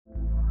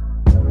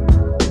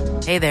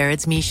Hey there,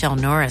 it's Michelle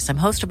Norris. I'm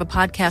host of a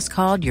podcast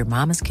called Your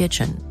Mama's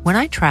Kitchen. When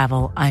I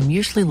travel, I'm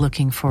usually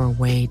looking for a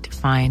way to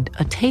find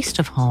a taste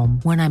of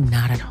home when I'm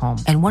not at home.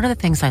 And one of the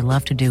things I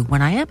love to do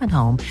when I am at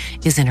home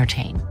is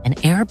entertain. And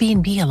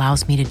Airbnb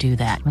allows me to do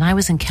that. When I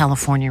was in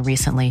California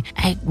recently,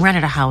 I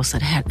rented a house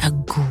that had a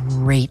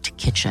great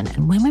kitchen.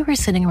 And when we were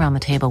sitting around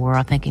the table, we were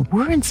all thinking,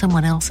 we're in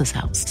someone else's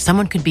house.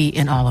 Someone could be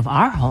in all of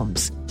our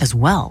homes as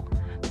well.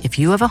 If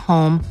you have a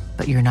home,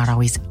 but you're not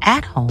always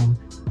at home,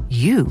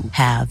 you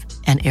have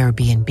an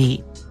Airbnb.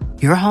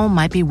 Your home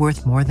might be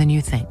worth more than you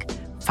think.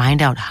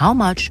 Find out how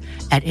much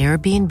at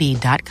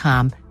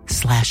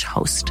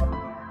airbnb.com/host.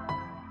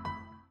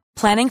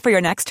 Planning for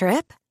your next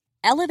trip?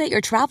 Elevate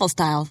your travel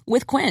style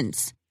with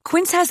Quince.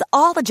 Quince has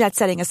all the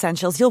jet-setting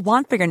essentials you'll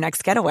want for your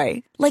next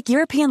getaway, like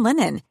European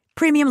linen,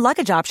 premium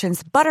luggage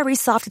options, buttery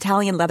soft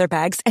Italian leather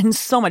bags, and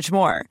so much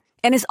more.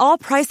 And is all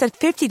priced at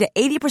 50 to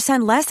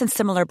 80% less than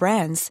similar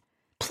brands.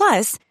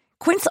 Plus,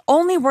 Quince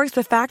only works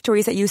with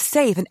factories that use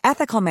safe and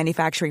ethical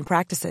manufacturing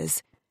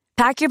practices.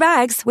 Pack your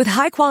bags with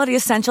high-quality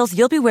essentials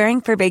you'll be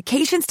wearing for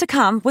vacations to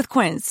come with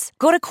Quince.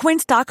 Go to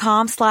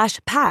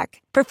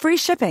quince.com/pack for free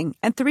shipping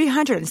and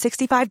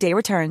 365-day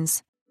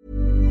returns.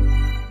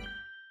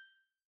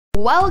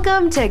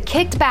 Welcome to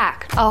Kicked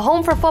Back, a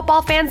home for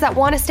football fans that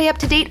want to stay up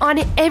to date on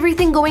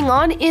everything going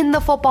on in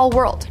the football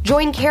world.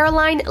 Join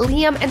Caroline,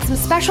 Liam, and some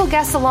special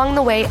guests along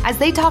the way as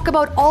they talk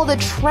about all the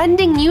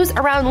trending news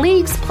around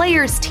leagues,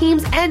 players,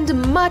 teams,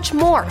 and much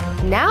more.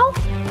 Now,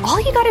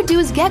 all you gotta do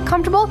is get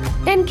comfortable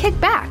and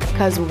kick back,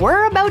 because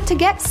we're about to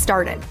get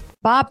started.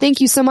 Bob, thank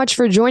you so much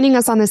for joining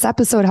us on this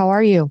episode. How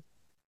are you?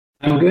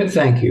 I'm good,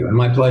 thank you, and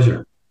my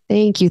pleasure.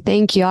 Thank you.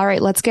 Thank you. All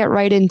right, let's get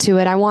right into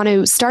it. I want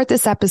to start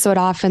this episode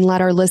off and let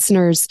our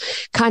listeners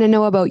kind of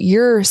know about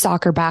your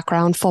soccer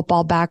background,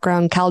 football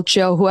background,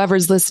 calcio,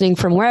 whoever's listening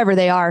from wherever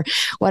they are,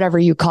 whatever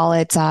you call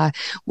it.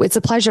 It's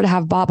a pleasure to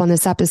have Bob on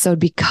this episode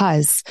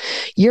because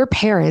your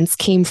parents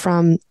came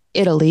from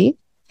Italy.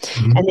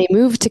 Mm-hmm. And they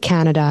moved to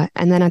Canada.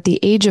 And then at the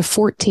age of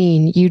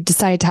 14, you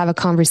decided to have a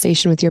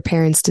conversation with your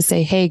parents to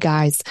say, hey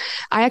guys,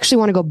 I actually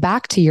want to go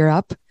back to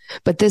Europe,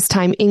 but this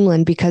time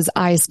England, because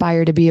I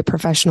aspire to be a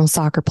professional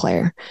soccer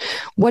player.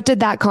 What did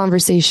that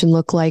conversation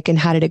look like and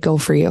how did it go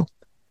for you?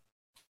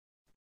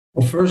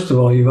 Well, first of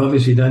all, you've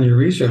obviously done your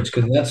research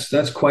because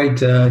that's quite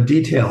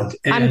detailed.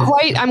 And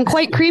I'm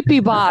quite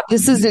creepy, Bob.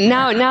 This is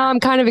now I'm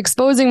kind of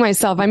exposing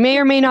myself. I may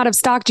or may not have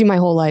stalked you my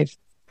whole life.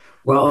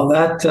 Well,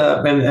 that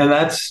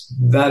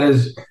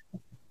is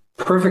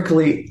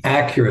perfectly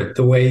accurate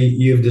the way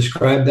you've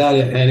described that,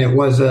 and it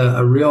was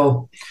a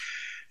real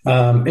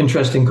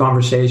interesting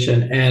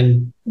conversation,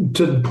 and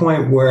to the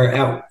point where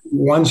at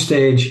one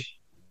stage,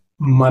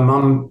 my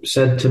mom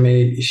said to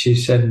me, she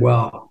said,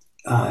 "Well,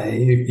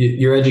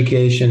 your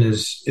education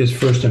is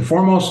first and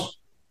foremost,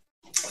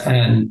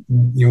 and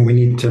we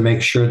need to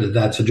make sure that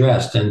that's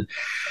addressed." And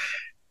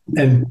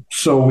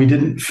so we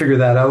didn't figure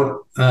that out.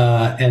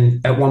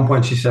 And at one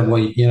point she said, well,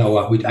 you know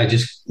what, we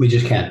just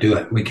can't do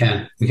it. We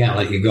can't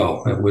let you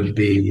go. It wouldn't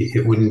be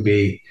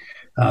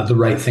the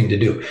right thing to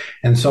do.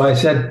 And so I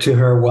said to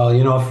her, well,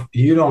 if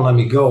you don't let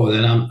me go,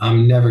 then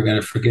I'm never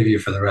going to forgive you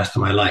for the rest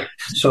of my life.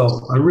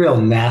 So a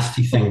real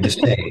nasty thing to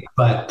say,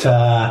 but,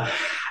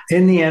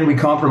 in the end we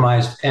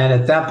compromised. And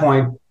at that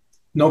point,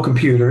 no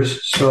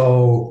computers,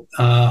 so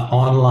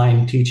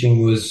online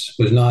teaching was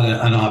not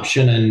an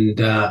option. And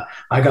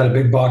I got a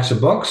big box of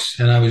books,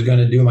 and I was going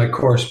to do my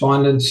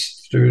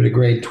correspondence through to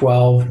grade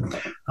 12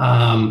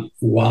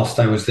 whilst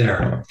I was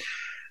there.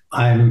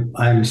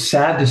 I'm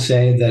sad to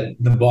say that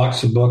the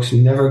box of books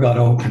never got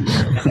opened.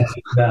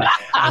 I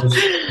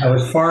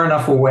was far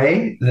enough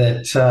away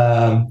that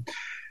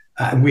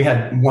we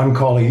had one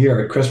call a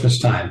year at Christmas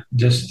time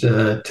just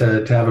to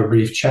have a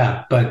brief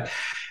chat, but.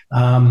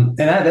 And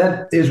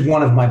that is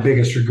one of my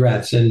biggest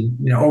regrets. And,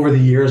 over the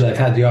years, I've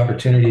had the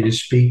opportunity to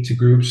speak to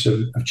groups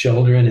of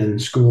children in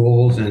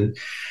schools and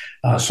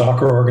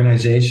soccer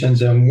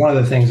organizations. And one of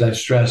the things I've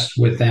stressed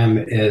with them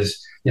is,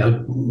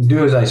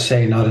 do as I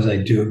say, not as I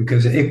do,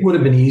 because it would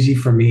have been easy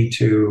for me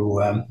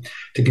to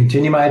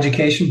continue my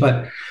education.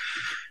 But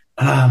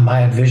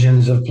I had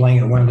visions of playing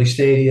at Wembley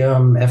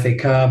Stadium, FA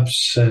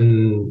Cups,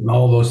 and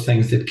all those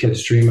things that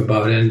kids dream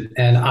about. And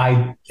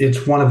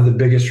it's one of the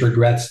biggest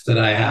regrets that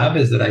I have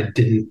is that I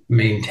didn't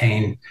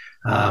maintain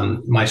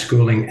my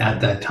schooling at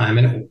that time.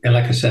 And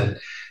like I said,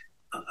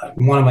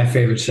 one of my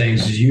favorite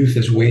sayings is youth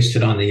is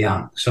wasted on the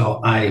young. So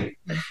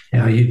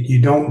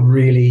you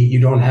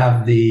don't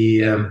have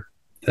the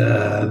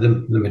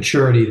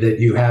maturity that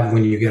you have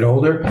when you get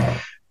older.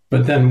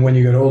 But then when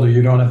you get older,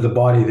 you don't have the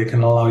body that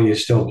can allow you to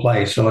still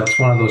play. So it's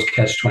one of those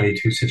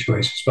catch-22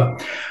 situations.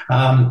 But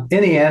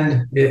in the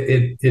end,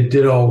 it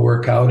did all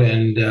work out.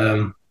 And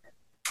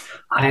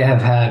I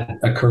have had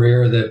a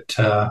career that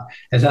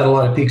has had a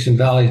lot of peaks and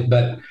valleys,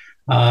 but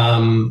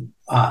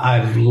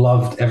I've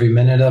loved every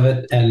minute of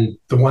it. And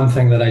the one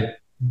thing that I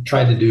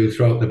tried to do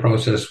throughout the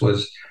process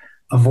was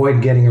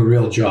avoid getting a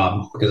real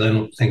job, because I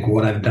don't think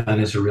what I've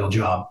done is a real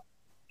job.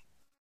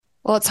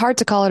 Well, it's hard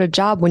to call it a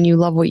job when you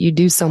love what you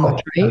do so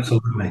much, right?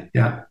 Absolutely,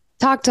 yeah.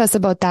 Talk to us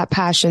about that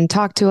passion.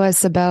 Talk to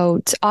us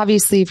about,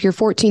 obviously, if you're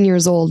 14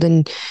 years old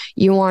and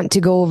you want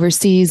to go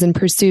overseas and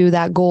pursue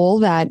that goal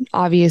that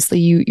obviously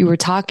you were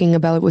talking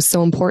about was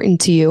so important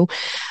to you.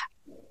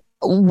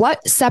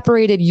 What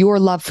separated your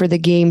love for the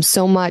game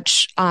so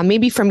much,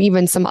 maybe from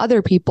even some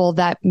other people,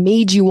 that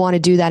made you want to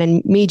do that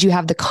and made you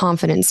have the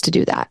confidence to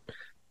do that?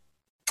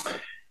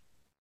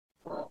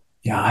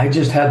 Yeah, I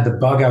just had the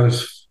bug.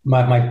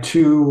 My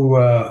two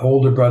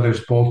older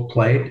brothers both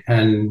played,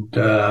 and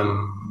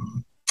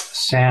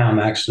Sam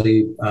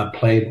actually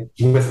played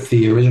with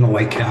the original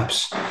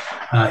Whitecaps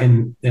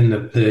in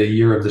the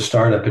year of the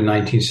startup in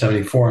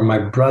 1974. And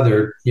my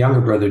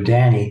younger brother,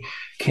 Danny,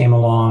 came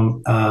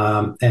along.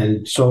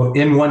 And so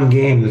in one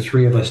game, the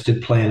three of us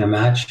did play in a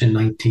match in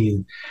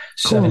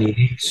 1978.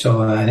 Cool.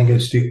 So I think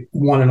it's the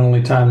one and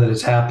only time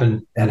that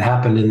happened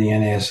in the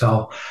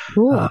NASL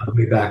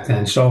way back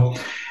then. So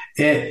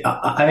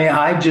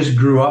I just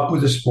grew up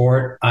with the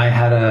sport. I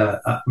had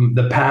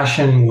the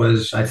passion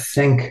was, I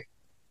think,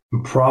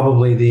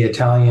 probably the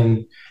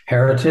Italian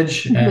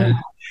heritage. Mm-hmm.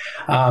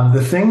 And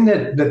the thing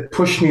that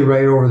pushed me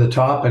right over the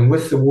top, and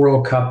with the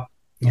World Cup,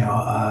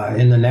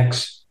 in the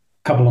next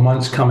couple of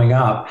months coming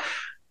up,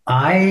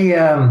 we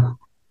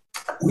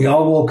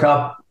all woke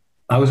up.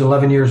 I was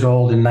 11 years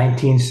old in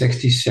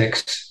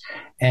 1966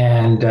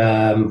 and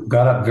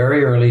got up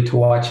very early to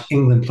watch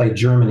England play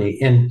Germany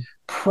in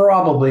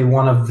probably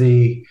one of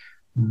the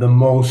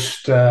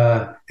most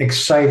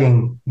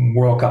exciting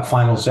World Cup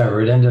finals ever.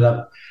 It ended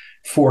up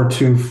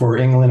 4-2 for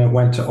England. It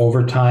went to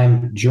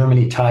overtime.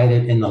 Germany tied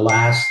it in the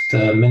last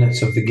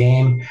minutes of the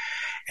game.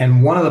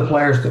 And one of the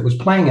players that was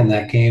playing in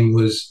that game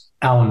was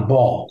Alan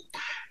Ball.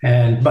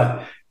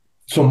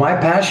 So my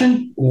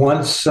passion,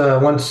 once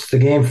the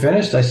game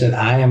finished, I said,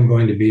 I am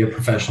going to be a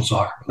professional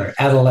soccer player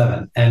at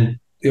 11. And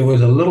it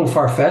was a little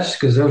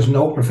far-fetched because there was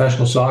no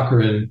professional soccer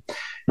in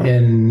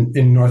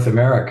North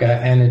America.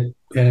 And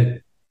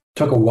it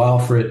took a while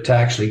for it to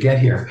actually get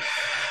here.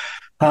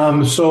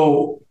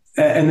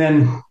 And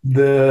then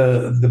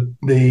the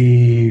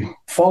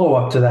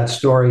follow-up to that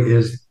story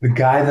is the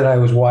guy that I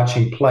was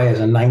watching play as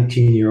a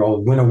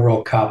 19-year-old win a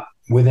World Cup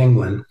with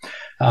England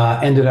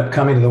ended up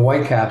coming to the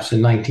Whitecaps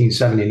in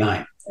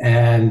 1979.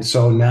 And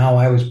so now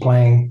I was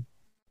playing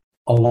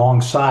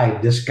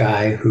alongside this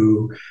guy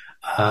who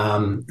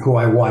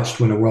I watched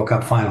win a World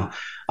Cup final.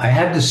 I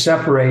had to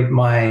separate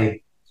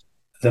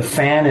the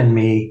fan in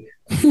me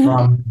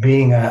from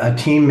being a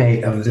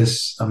teammate of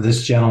this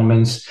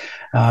gentleman's,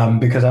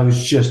 because I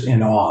was just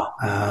in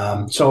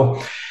awe.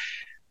 So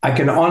I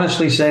can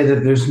honestly say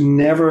that there's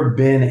never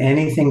been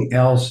anything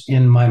else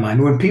in my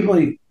mind. When people,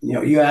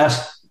 you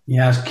ask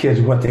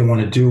kids what they want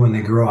to do when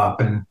they grow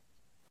up, and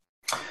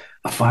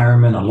a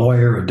fireman, a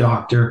lawyer, a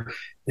doctor,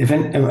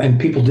 and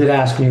people did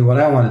ask me what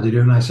I wanted to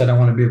do, and I said I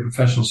want to be a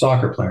professional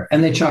soccer player,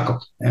 and they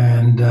chuckled.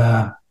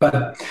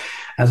 But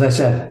as I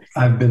said,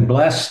 I've been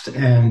blessed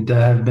and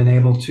have been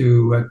able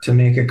to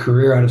make a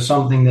career out of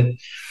something that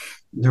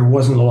there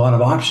wasn't a lot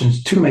of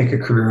options to make a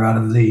career out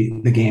of the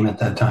game at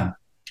that time.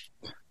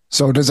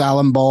 So does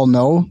Alan Ball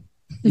know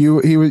you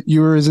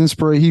were his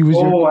inspiration?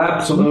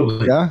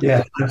 Absolutely.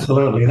 Yeah,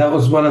 absolutely. That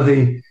was one of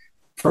the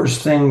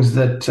first things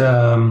that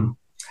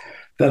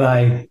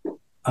I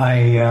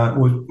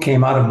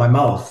came out of my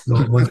mouth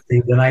with the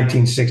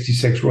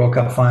 1966 World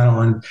Cup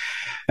final, and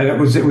it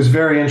was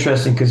very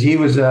interesting because he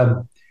was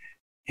a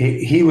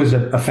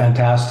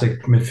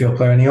fantastic midfield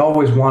player, and he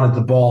always wanted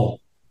the ball.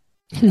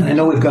 And I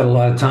know we've got a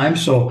lot of time,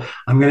 so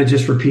I'm going to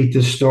just repeat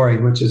this story,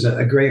 which is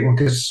a great one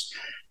because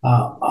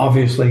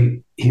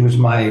obviously he was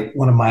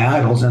one of my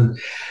idols. And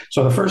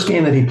so the first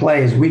game that he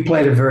plays, we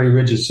played a very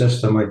rigid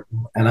system,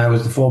 and I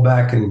was the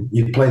fullback, and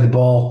you'd play the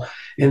ball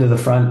into the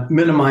front,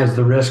 minimize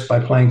the risk by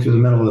playing through the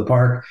middle of the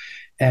park.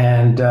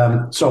 And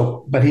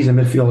but he's a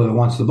midfielder that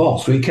wants the ball.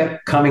 So he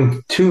kept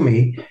coming to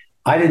me.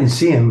 I didn't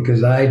see him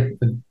because I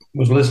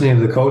was listening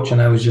to the coach,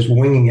 and I was just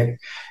winging it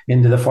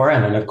into the far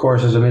end. And of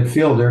course, as a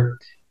midfielder,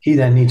 he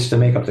then needs to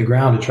make up the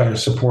ground to try to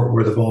support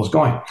where the ball is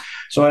going.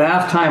 So at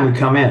halftime, we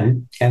come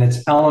in, and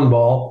it's Alan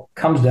Ball,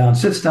 comes down,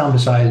 sits down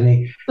beside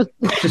me,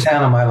 puts his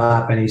hand on my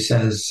lap, and he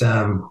says,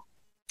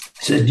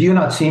 do you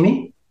not see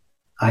me?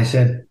 I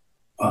said,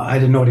 I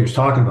didn't know what he was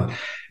talking about.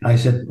 And I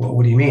said, well,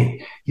 what do you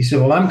mean? He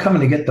said, well, I'm coming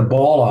to get the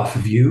ball off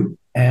of you,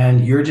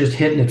 and you're just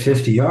hitting it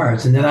 50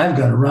 yards, and then I've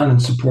got to run and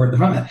support the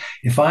front man.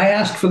 If I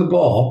ask for the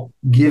ball,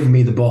 give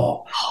me the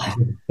ball.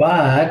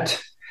 I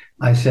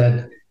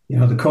said,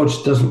 the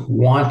coach doesn't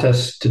want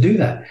us to do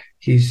that.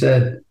 He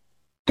said,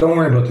 don't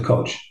worry about the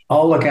coach.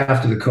 I'll look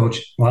after the coach.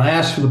 When I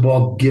ask for the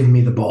ball, give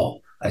me the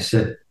ball. I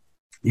said,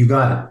 you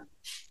got it.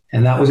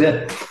 And that was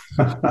it.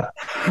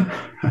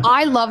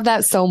 I love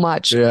that so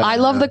much. Yeah, I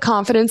love the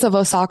confidence of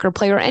a soccer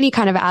player or any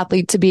kind of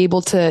athlete to be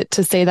able to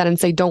say that and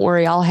say, don't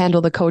worry, I'll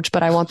handle the coach,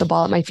 but I want the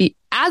ball at my feet.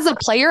 As a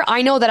player,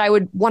 I know that I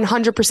would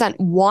 100%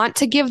 want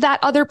to give that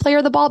other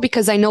player the ball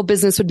because I know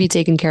business would be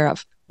taken care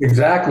of.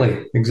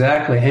 Exactly.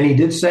 And he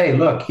did say,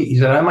 look, he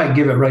said, I might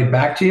give it right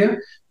back to you,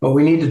 but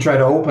we need to try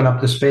to open up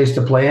the space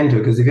to play into,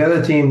 because if the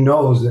other team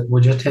knows that we're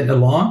just hitting it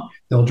long,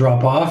 they'll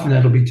drop off, and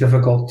it'll be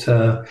difficult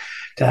to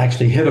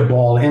actually hit a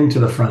ball into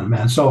the front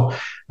man. So,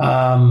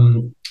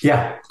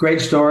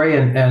 great story,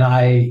 and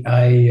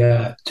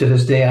I to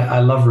this day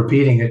I love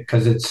repeating it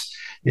because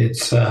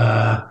it's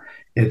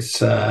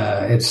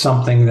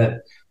something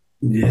that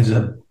is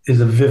a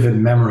vivid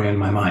memory in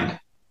my mind.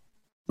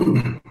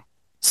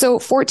 So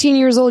 14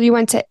 years old, you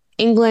went to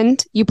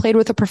England, you played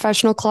with a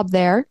professional club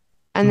there.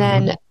 And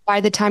then by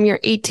the time you're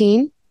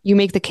 18, you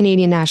make the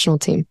Canadian national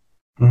team.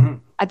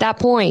 At that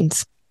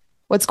point,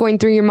 what's going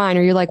through your mind?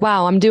 Are you like,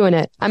 wow, I'm doing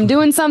it. I'm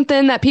doing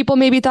something that people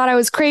maybe thought I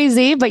was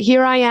crazy, but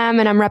here I am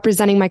and I'm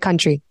representing my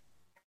country.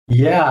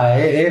 Yeah,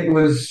 it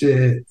was.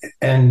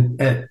 And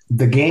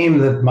the game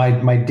that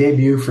my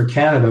debut for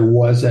Canada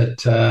was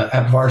at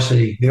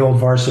Varsity, the old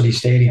Varsity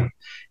Stadium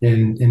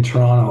in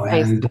Toronto.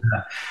 Nice. And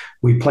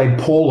we played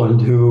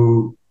Poland,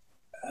 who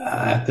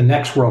at the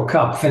next World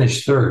Cup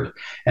finished third,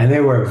 and they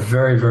were a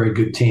very, very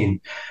good team.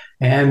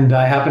 And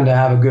I happened to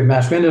have a good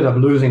match. We ended up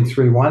losing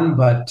 3-1,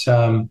 but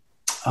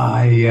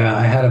I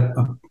had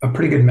a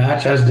pretty good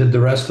match, as did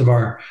the rest of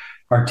our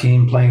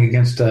team, playing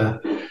against a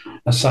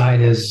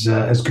side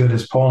as good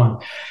as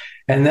Poland.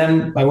 And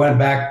then I went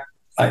back.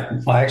 I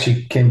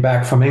actually came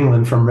back from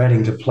England, from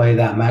Reading, to play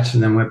that match,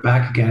 and then went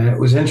back again. And it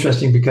was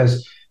interesting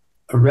because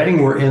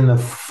Reading were in the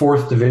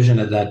 4th division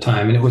at that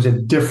time, and it was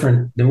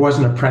there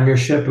wasn't a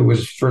premiership. It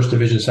was 1st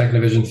division, 2nd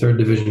division, 3rd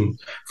division,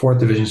 4th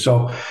division.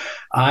 So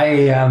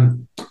I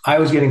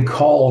was getting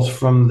calls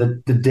from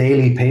the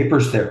daily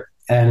papers there,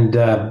 and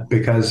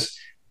because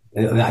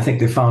I think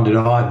they found it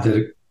odd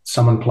that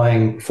someone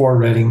playing for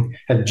Reading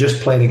had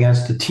just played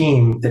against a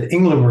team that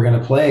England were going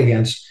to play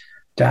against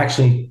to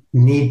actually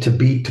need to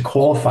beat to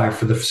qualify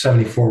for the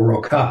 74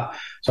 World Cup.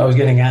 So I was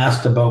getting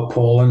asked about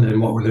Poland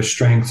and what were their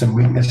strengths and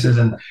weaknesses.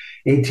 And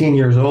 18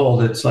 years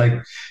old, it's like,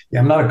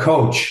 I'm not a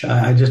coach.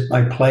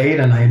 I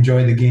played and I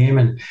enjoyed the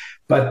game.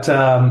 But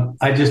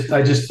I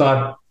just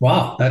thought,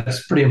 wow,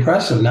 that's pretty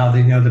impressive. Now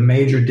the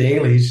major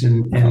dailies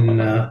in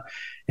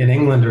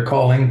England are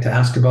calling to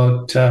ask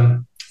about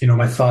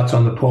my thoughts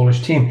on the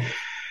Polish team.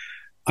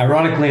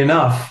 Ironically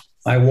enough,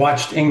 I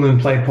watched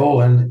England play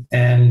Poland,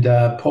 and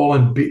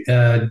Poland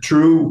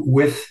drew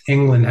with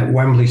England at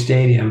Wembley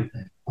Stadium,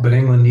 but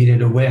England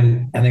needed a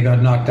win, and they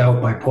got knocked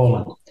out by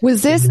Poland.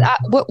 Was this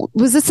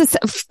was this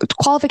a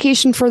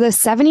qualification for the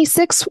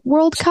 76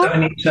 World Cup?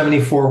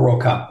 74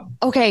 World Cup.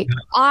 Okay,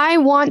 I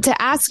want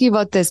to ask you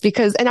about this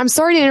because, and I'm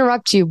sorry to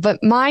interrupt you,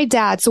 but my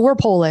dad, so we're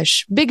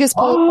Polish, biggest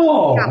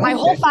Polish. My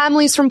whole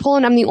family's from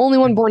Poland. I'm the only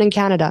one born in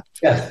Canada.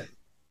 Yes.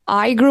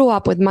 I grew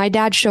up with my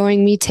dad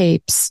showing me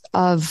tapes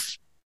of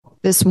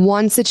this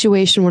one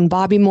situation when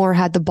Bobby Moore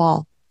had the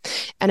ball.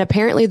 And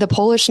apparently the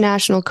Polish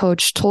national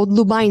coach told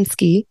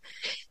Lubański,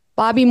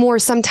 Bobby Moore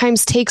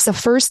sometimes takes a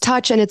first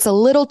touch and it's a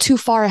little too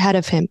far ahead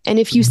of him. And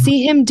if you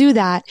see him do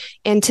that,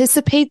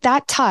 anticipate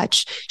that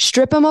touch,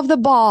 strip him of the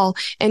ball,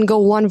 and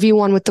go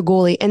 1v1 with the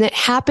goalie. And it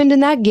happened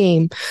in that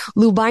game.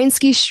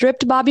 Lubański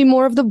stripped Bobby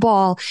Moore of the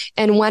ball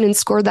and went and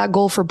scored that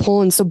goal for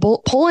Poland. So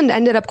Poland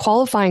ended up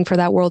qualifying for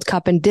that World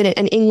Cup and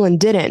England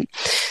didn't.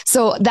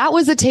 So that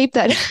was a tape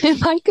that,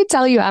 if I could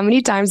tell you how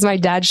many times my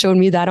dad showed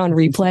me that on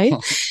replay,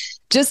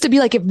 just to be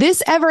like, if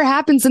this ever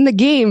happens in the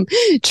game,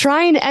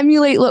 try and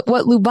emulate what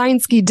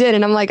Lubański did.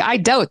 And I'm like, I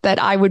doubt that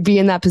I would be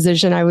in that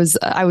position. I was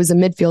a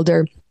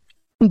midfielder.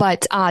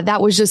 But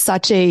that was just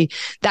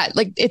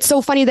it's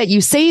so funny that you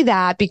say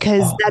that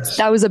because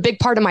that was a big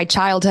part of my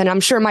childhood. And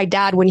I'm sure my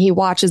dad, when he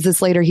watches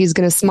this later, he's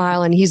going to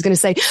smile and he's going to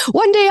say,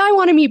 one day I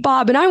want to meet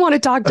Bob and I want to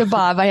talk to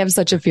Bob. I have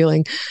such a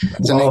feeling.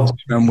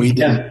 And we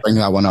didn't bring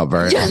that one up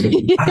very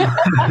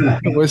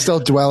long. We're still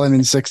dwelling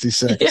in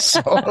 66. Yeah.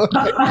 So.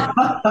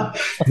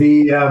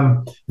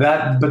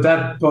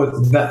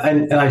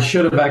 And I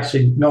should have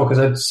actually because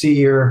I'd see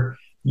your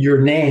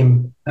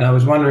name, and I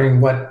was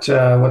wondering what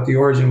the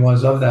origin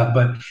was of that.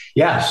 But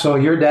yeah, so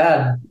your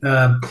dad,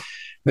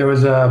 there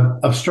was a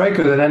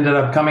striker that ended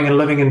up coming and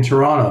living in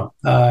Toronto,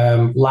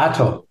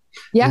 Lato.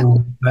 Yeah,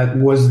 that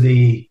was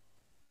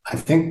I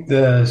think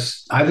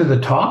either the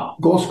top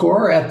goal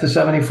scorer at the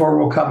 74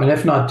 World Cup, and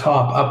if not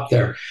top, up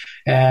there,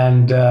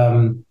 and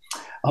a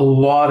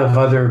lot of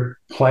other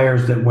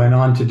players that went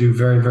on to do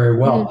very, very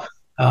well.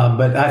 Mm-hmm.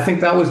 But I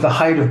think that was the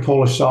height of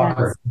Polish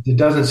soccer. Yes. It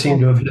doesn't seem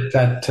to have hit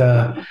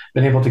that,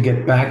 been able to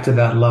get back to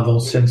that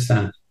level since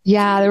then.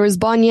 Yeah, there was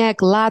Boniek,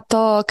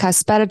 Lato,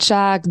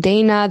 Kasperczak,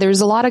 Dana.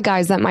 There's a lot of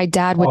guys that my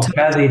dad would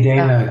Kazi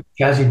Dana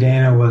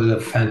was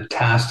a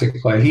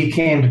fantastic player. He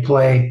came to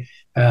play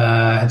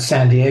at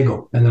San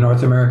Diego in the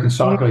North American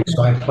Soccer League,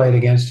 so I played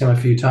against him a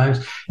few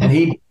times. And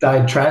he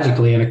died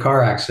tragically in a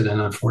car accident,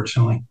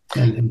 unfortunately,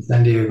 in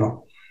San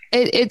Diego.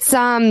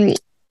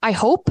 I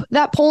hope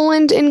that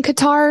Poland and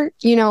Qatar,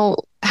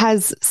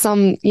 has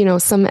some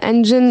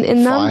engine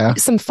in them,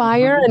 some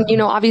fire.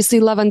 And, obviously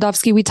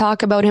Lewandowski, we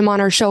talk about him on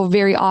our show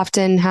very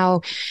often,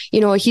 how,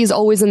 he's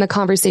always in the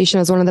conversation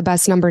as one of the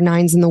best number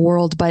 9s in the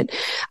world. But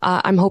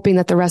I'm hoping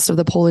that the rest of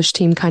the Polish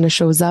team kind of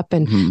shows up.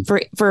 And for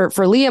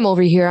Liam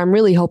over here, I'm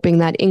really hoping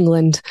that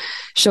England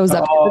shows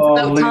up.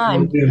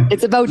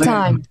 It's about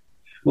time.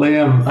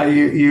 Liam,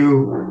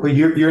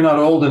 you're not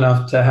old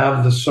enough to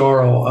have the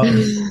sorrow of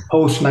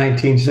post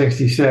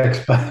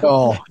 1966, but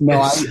no,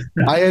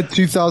 I had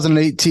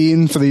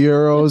 2018 for the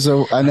Euros,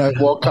 and I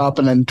World Cup,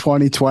 and then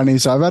 2020.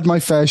 So I've had my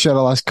fair share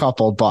the last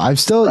couple, but I've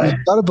still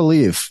you've got to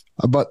believe.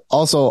 But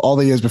also, all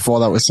the years before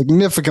that was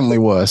significantly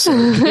worse. So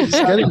it's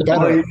getting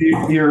better.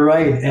 You're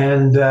right,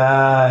 and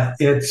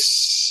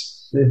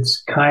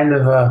it's kind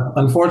of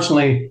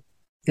unfortunately,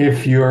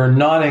 if you're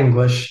not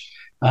English.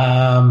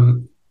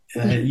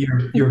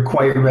 You're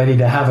quite ready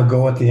to have a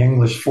go at the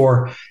English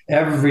for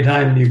every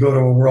time you go to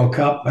a World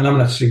Cup. And I'm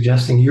not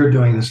suggesting you're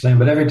doing this thing,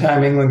 but every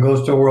time England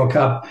goes to a World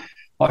Cup,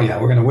 oh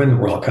yeah, we're going to win the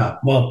World Cup.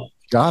 Well,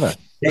 got it.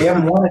 They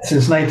haven't won it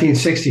since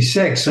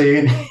 1966, so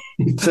you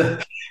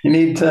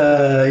need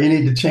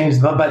to change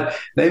them. But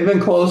they've been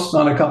close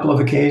on a couple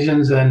of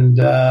occasions, and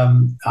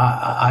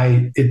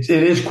it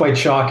is quite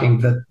shocking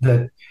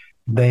that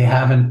they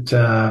haven't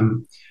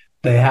and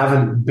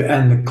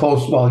the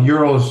close. Well,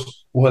 Euros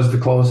was the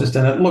closest,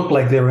 and it looked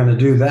like they were going to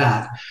do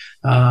that.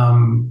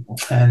 And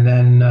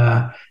then,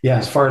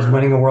 as far as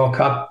winning the World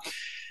Cup,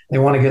 they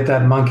want to get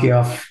that monkey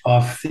off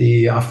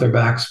their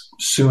backs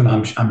soon.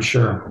 I'm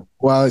sure.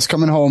 Well, it's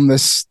coming home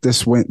this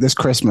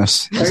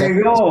Christmas. There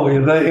you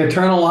go. The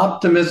eternal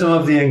optimism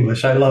of the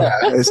English. I love it.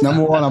 It's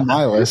number one on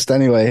my list.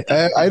 Anyway,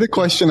 I had a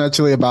question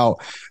actually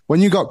about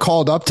when you got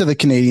called up to the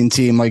Canadian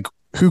team. Like,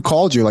 who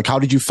called you? Like, how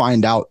did you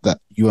find out that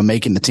you were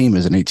making the team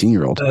as an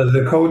 18-year-old?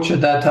 The coach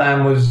at that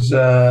time was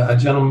a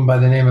gentleman by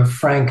the name of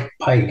Frank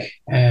Pike,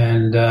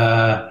 and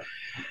I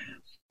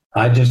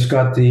just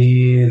got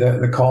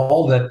the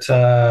call that,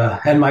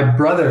 and my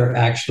brother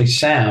actually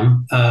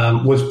Sam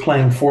was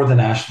playing for the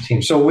national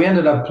team, so we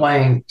ended up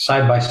playing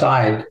side by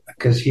side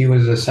because he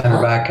was a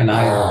center back and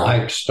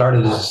I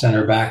started as a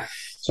center back,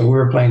 so we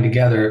were playing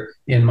together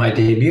in my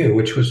debut,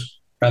 which was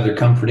rather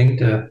comforting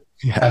to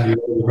have your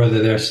older brother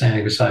there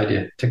standing beside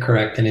you to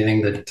correct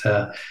anything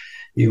that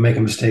you make a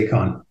mistake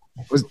on.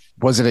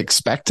 Was it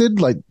expected?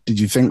 Like,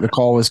 did you think the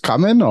call was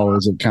coming, or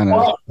was it kind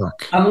of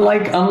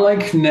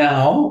unlike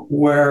now,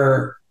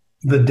 where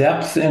the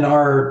depth in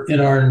our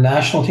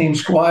national team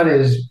squad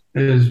is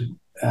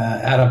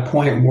at a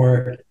point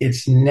where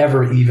it's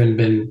never even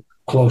been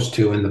close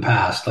to in the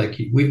past.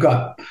 Like we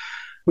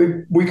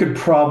could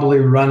probably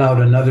run out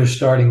another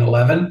starting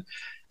 11.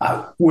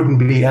 Wouldn't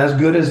be as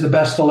good as the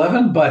best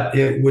 11, but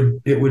it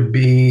would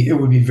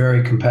be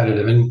very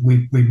competitive, and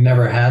we've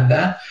never had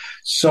that.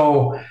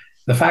 So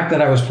the fact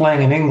that I was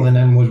playing in England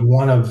and was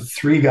one of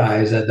three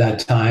guys at that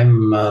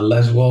time,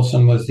 Les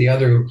Wilson was the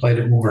other who played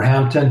at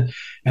Wolverhampton,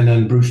 and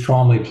then Bruce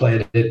Twomley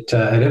played at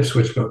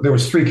Ipswich. But there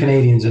was three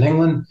Canadians in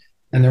England,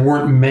 and there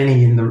weren't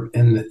many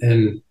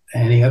in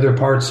any other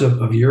parts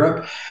of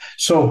Europe.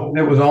 So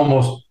it was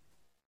almost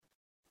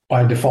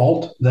by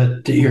default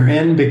that you're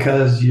in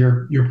because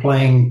you're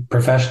playing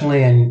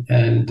professionally,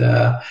 and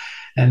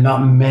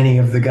not many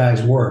of the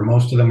guys were.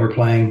 Most of them were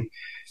playing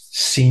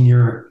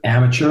senior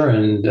amateur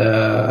and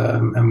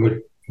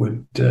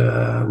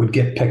would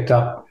get picked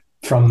up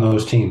from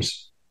those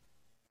teams.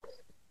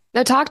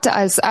 Now talk to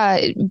us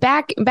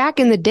back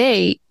in the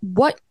day.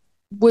 What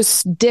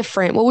was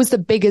different? What was the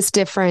biggest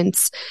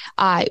difference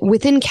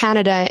within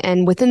Canada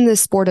and within the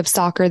sport of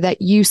soccer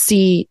that you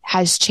see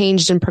has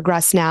changed and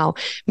progressed now?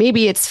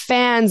 Maybe it's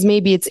fans,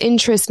 maybe it's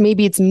interest,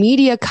 maybe it's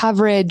media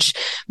coverage,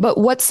 but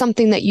what's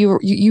something that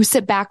you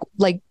sit back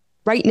like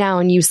right now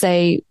and you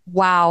say,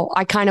 wow,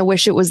 I kind of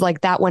wish it was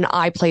like that when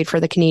I played for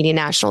the Canadian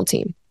national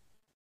team?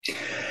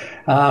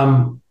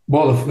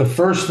 Well, the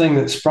first thing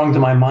that sprung to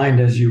my mind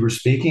as you were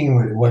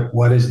speaking,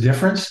 what is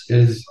different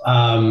is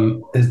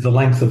the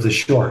length of the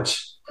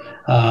shorts.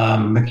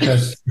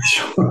 Because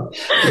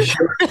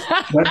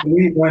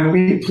when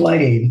we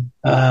played,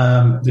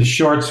 the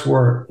shorts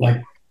were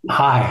like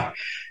high.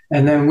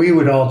 And then we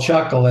would all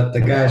chuckle at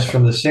the guys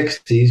from the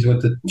 60s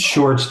with the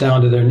shorts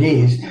down to their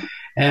knees.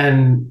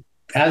 And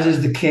as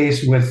is the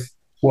case with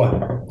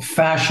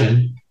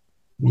fashion,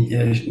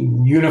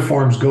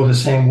 uniforms go the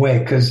same way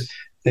because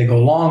they go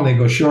long, they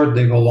go short,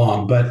 they go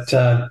long. But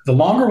the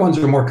longer ones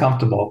are more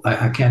comfortable.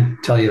 I can't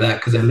tell you that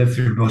because I lived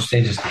through both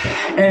stages.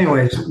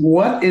 Anyways,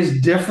 what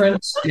is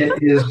different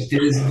is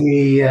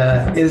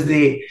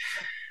the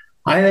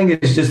I think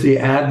it's just the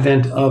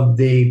advent of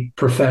the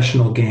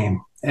professional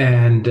game,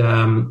 and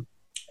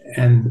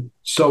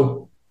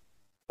so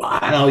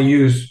I'll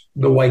use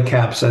the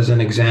Whitecaps as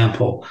an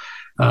example.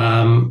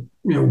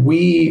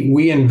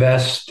 We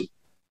invest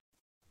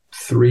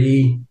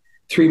 $3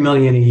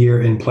 million a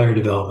year in player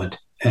development,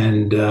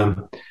 and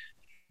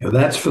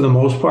that's for the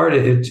most part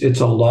it's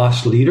a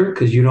loss leader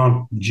because you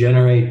don't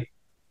generate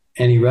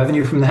any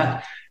revenue from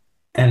that.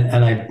 And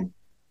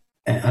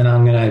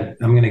I'm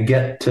gonna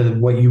get to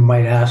what you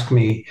might ask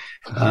me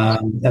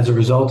as a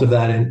result of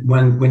that. And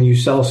when you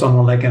sell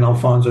someone like an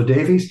Alphonso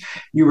Davies,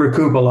 you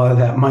recoup a lot of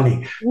that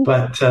money,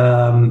 but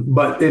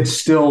it's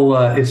still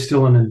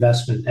an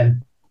investment.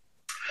 And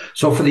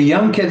so for the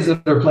young kids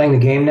that are playing the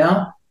game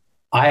now,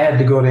 I had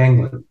to go to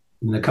England,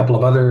 and a couple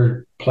of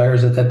other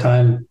players at that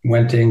time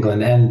went to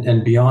England,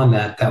 and beyond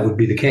that would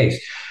be the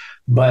case.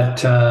 But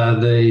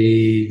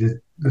the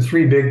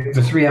three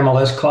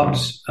MLS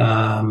clubs,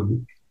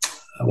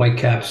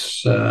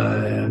 Whitecaps,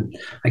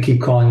 I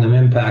keep calling them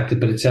impacted,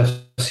 but it's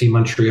FC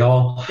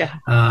Montreal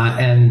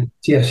and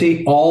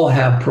TFC, all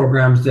have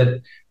programs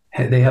that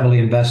they heavily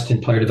invest in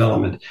player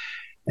development.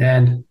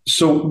 And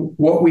so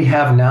what we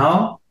have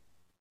now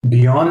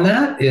beyond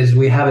that is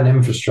we have an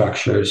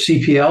infrastructure.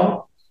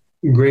 CPL,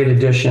 great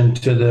addition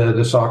to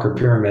the soccer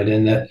pyramid,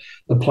 in that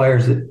the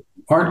players that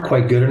aren't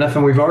quite good enough,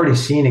 and we've already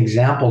seen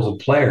examples of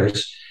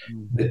players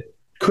that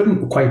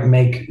couldn't quite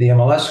make the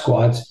MLS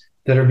squads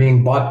that are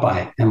being bought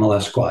by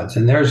MLS squads.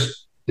 And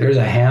there's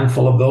a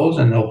handful of those,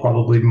 and there'll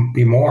probably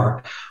be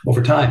more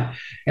over time.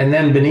 And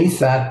then beneath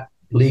that,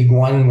 League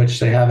One, which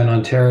they have in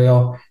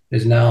Ontario,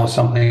 is now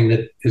something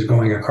that is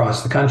going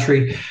across the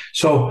country.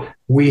 So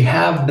we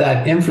have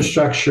that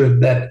infrastructure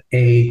that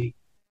a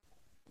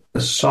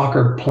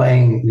soccer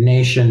playing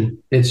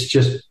nation, it's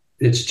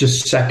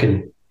just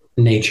second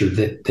nature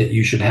that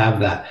you should have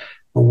that.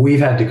 But we've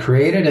had to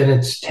create it, and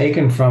it's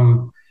taken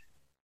from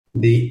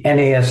the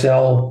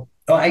NASL.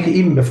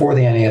 Even before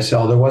the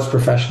NASL, there was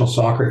professional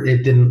soccer.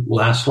 It didn't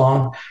last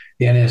long.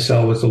 The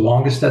NASL was the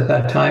longest at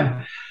that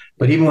time.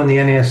 But even when the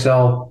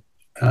NASL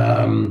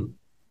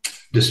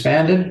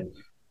disbanded,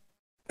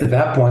 at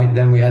that point,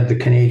 then we had the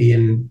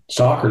Canadian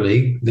Soccer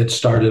League that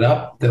started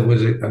up. That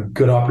was a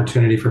good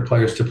opportunity for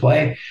players to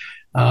play,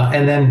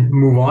 and then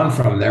move on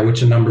from there,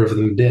 which a number of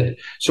them did.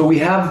 So we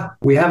have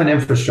an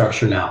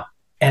infrastructure now.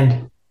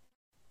 And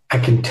I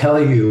can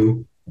tell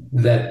you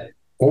that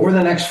over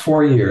the next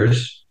 4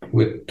 years,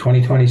 with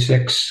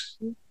 2026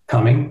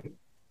 coming,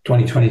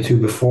 2022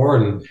 before,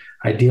 and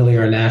ideally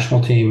our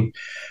national team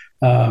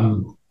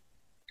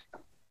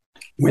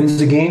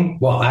wins a game.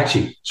 Well,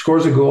 actually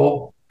scores a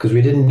goal, because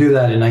we didn't do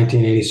that in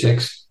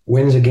 1986,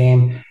 wins a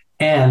game,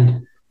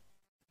 and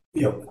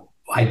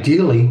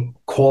ideally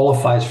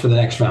qualifies for the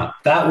next round.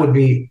 That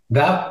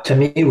to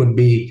me would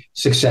be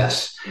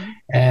success.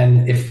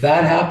 And if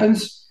that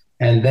happens,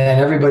 and then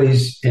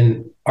everybody's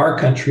in our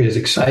country is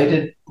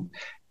excited,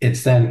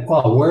 it's then,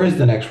 well, where is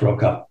the next World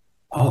Cup?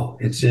 Oh,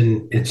 it's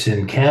in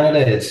Canada,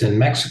 it's in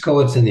Mexico,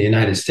 it's in the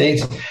United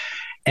States.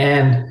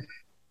 And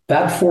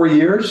that 4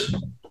 years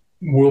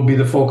will be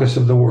the focus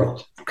of the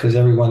world, because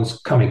everyone's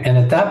coming. And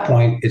at that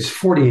point, it's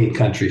 48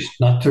 countries,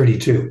 not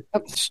 32.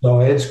 So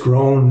it's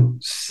grown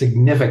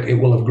significantly.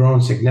 It will have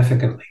grown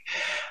significantly.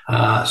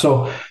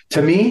 So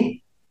to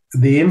me,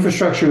 the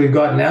infrastructure we've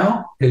got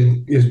now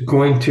is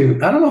going to,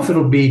 I don't know if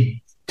it'll be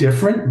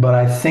different, but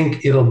I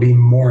think it'll be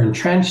more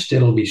entrenched,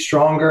 it'll be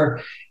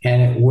stronger, and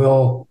it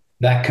will,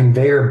 that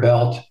conveyor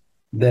belt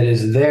that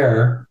is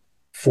there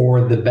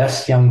for the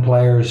best young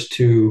players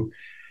to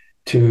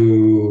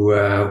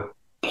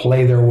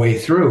play their way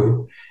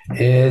through,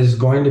 is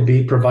going to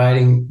be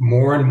providing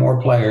more and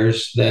more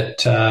players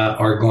that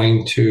are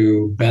going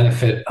to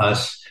benefit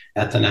us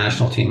at the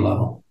national team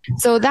level.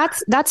 So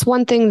that's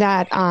one thing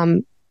that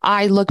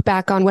I look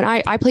back on when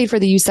I played for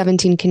the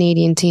U17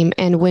 Canadian team,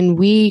 and when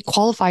we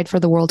qualified for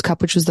the World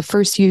Cup, which was the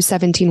first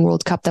U17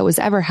 World Cup that was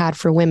ever had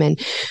for women,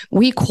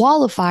 we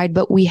qualified,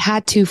 but we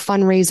had to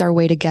fundraise our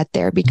way to get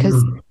there, because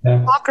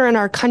soccer in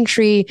our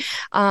country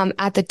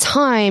at the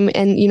time,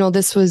 and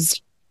this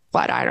was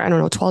I don't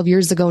know, 12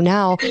 years ago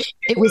now,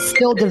 it was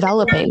still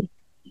developing.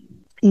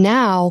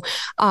 Now,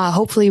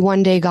 hopefully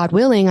one day, God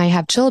willing, I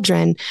have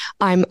children.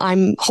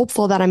 I'm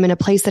hopeful that I'm in a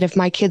place that if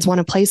my kids want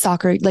to play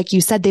soccer, like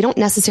you said, they don't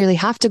necessarily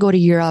have to go to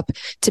Europe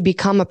to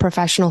become a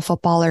professional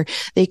footballer.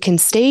 They can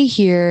stay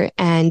here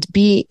and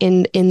be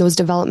in those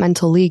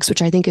developmental leagues,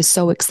 which I think is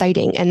so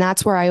exciting. And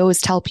that's where I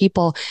always tell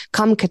people,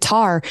 come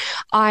Qatar.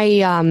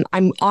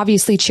 I'm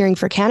obviously cheering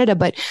for Canada,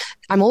 but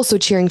I'm also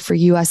cheering for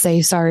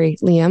USA. Sorry,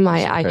 Liam.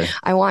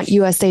 I want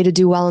USA to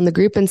do well in the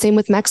group, and same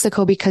with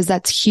Mexico, because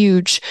that's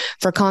huge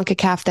for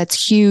CONCACAF.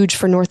 That's huge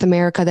for North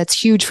America. That's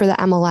huge for the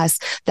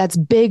MLS. That's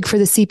big for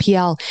the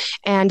CPL.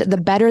 And the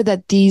better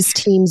that these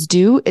teams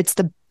do,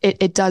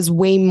 it does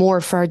way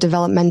more for our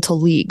developmental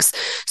leagues.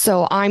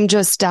 So I'm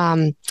just,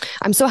 I'm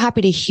so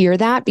happy to hear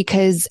that,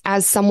 because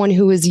as someone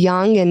who is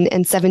young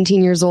and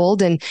 17 years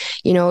old, and,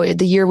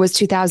 the year was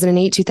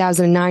 2008,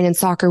 2009, and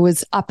soccer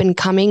was up and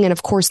coming. And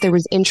of course there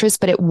was interest,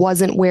 but it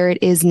wasn't where it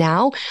is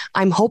now.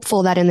 I'm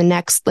hopeful that in the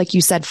next, like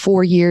you said,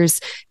 4 years,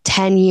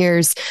 10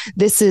 years,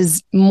 this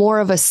is more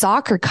of a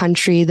soccer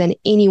country than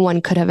anyone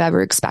could have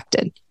ever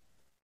expected.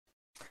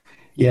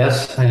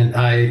 Yes. And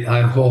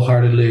I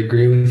wholeheartedly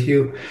agree with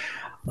you.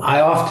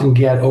 I often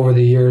get over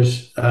the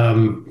years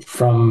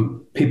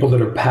from people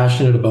that are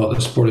passionate about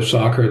the sport of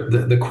soccer,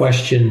 the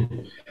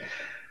question,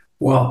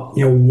 well,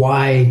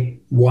 why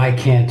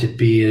can't it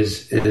be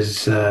as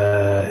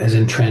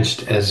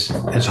entrenched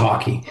as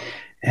hockey?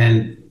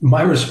 And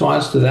my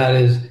response to that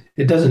is,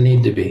 it doesn't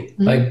need to be.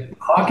 Mm-hmm. Like,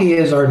 hockey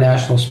is our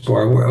national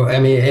sport.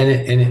 And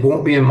it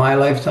won't be in my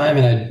lifetime,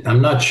 and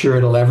I'm not sure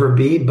it'll ever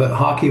be, but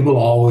hockey will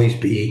always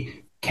be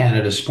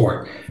Canada's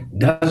sport.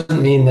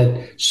 Doesn't mean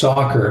that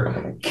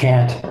soccer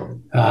can't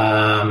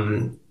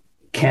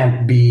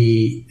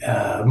be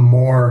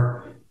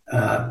more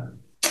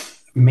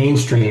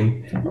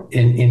mainstream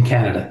in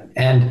Canada.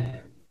 And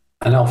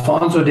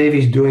Alphonso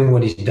Davies doing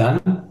what he's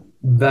done,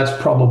 that's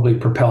probably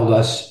propelled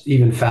us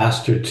even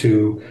faster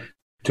to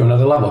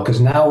another level, because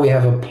now we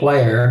have a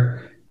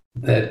player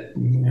that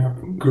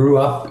grew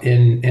up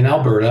in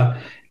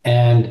Alberta,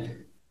 and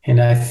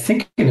I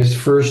think in his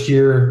first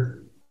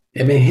year,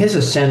 I mean, his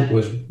ascent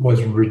was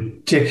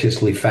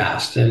ridiculously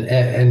fast.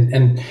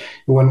 And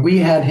when we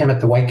had him at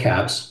the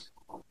Whitecaps,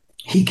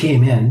 he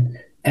came in,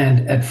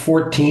 and at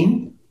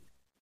 14,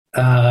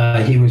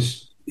 he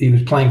was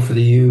playing for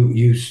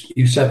the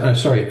U7.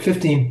 Sorry,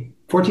 15,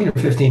 14 or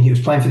 15. He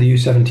was playing for the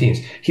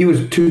U17s. He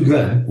was too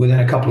good within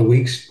a couple of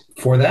weeks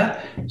for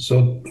that,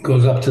 so he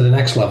goes up to the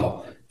next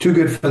level. Too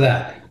good for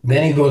that.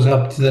 Then he goes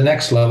up to the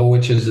next level,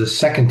 which is the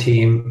second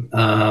team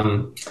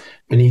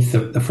beneath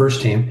the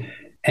first team,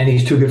 and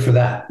he's too good for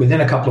that within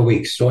a couple of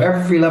weeks. So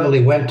every level he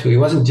went to, he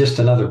wasn't just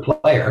another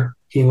player.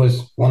 He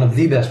was one of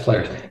the best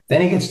players.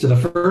 Then he gets to the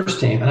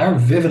first team, and I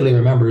vividly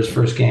remember his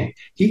first game.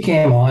 He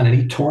came on and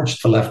he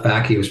torched the left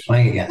back he was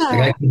playing against. The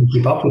guy couldn't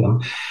keep up with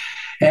him.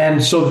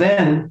 And so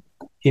then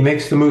he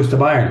makes the moves to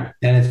Bayern,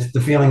 and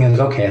the feeling is,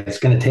 okay, it's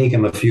going to take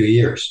him a few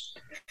years.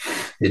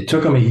 It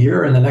took him a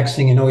year, and the next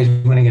thing you know, he's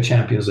winning a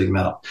Champions League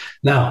medal.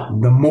 Now,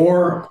 the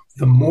more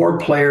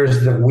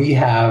players that we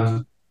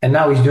have, and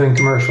now he's doing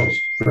commercials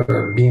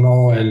for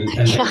BMO and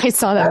yeah, I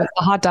saw that with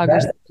the hot dog.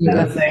 That's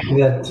the thing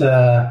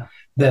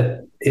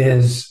that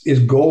is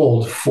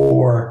gold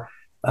for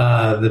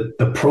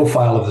the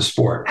profile of the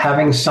sport.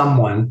 Having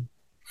someone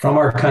from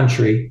our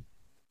country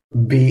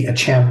be a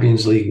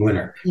Champions League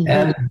winner. Mm-hmm.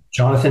 And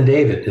Jonathan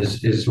David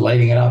is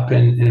lighting it up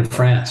in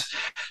France.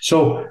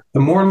 So the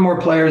more and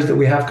more players that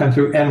we have come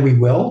through, and we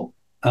will,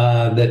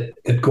 that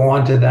go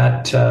on to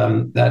that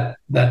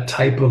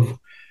type of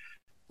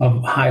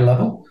high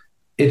level,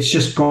 it's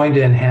just going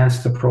to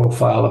enhance the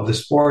profile of the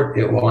sport.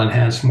 It will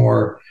enhance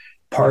more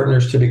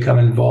partners to become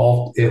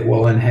involved. It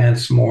will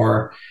enhance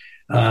more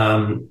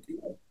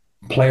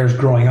players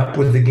growing up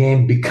with the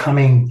game,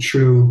 becoming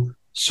true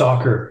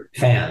soccer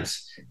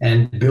fans,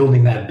 and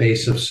building that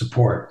base of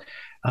support.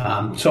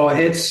 So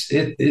it's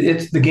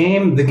the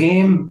game. The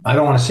game, I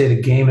don't want to say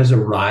the game has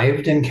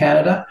arrived in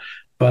Canada,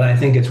 but I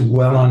think it's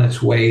well on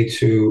its way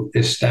to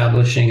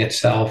establishing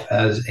itself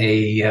as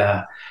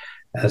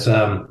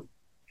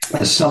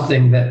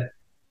something that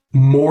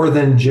more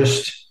than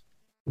just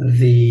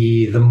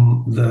the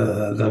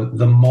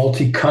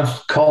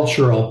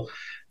multicultural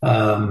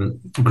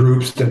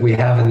groups that we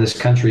have in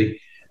this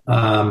country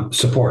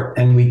support.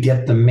 And we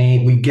get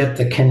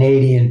the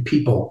Canadian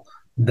people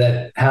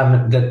that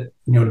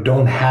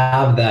don't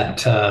have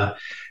that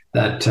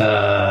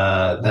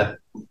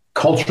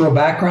cultural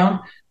background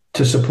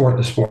to support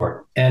the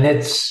sport. And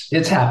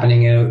it's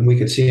happening, and we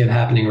could see it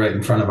happening right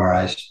in front of our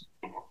eyes.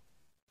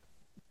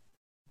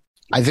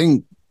 I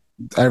think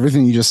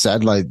everything you just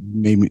said, like,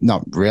 made me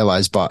not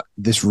realize, but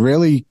this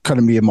really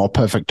couldn't be a more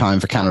perfect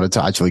time for Canada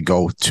to actually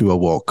go to a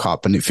World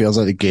Cup. And it feels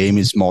like the game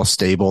is more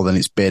stable than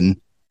it's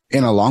been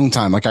in a long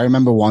time. Like, I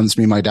remember once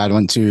me and my dad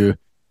went to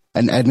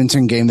an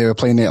Edmonton game. They were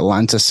playing the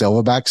Atlanta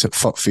Silverbacks at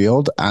Foot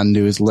Field, and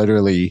there was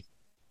literally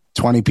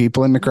 20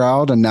 people in the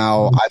crowd. And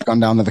now I've gone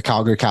down to the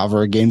Calgary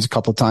Cavalry games a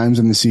couple of times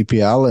in the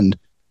CPL, and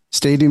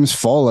stadium's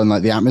full, and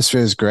like the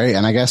atmosphere is great.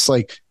 And I guess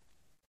the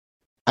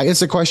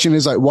question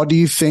is, like, what do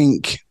you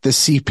think the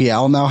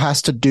CPL now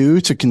has to do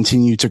to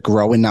continue to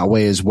grow in that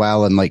way as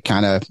well, and like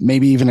kind of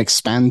maybe even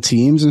expand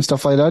teams and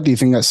stuff like that? Do you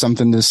think that's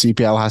something the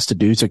CPL has to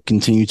do to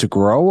continue to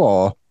grow,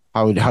 or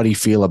how do you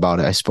feel about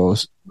it, I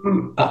suppose?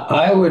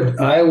 I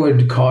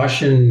would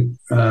caution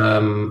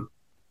on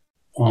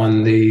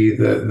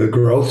the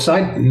growth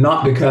side,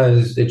 not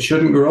because it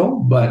shouldn't grow,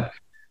 but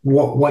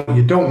what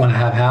you don't want to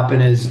have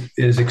happen is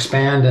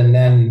expand and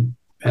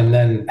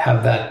then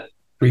have that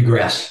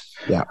regress.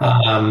 Yeah.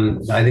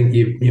 I think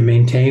you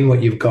maintain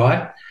what you've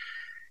got.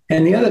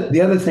 And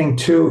the other thing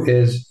too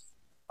is,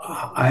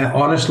 I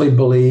honestly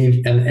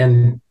believe,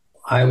 and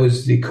I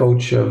was the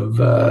coach of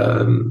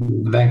the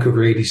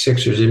Vancouver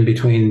 86ers in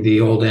between the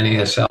old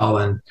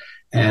NASL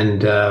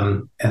and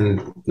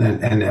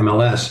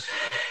MLS.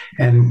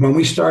 And when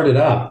we started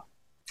up,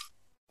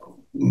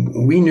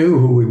 we knew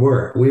who we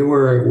were. We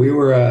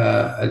were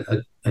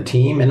a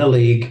team in a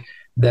league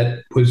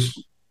that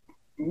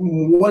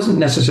wasn't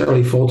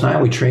necessarily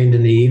full-time. We trained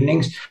in the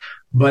evenings,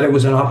 but it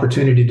was an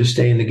opportunity to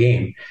stay in the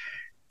game.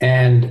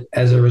 And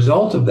as a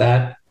result of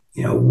that,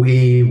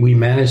 we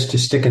managed to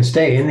stick and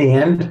stay. In the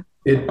end,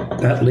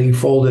 that league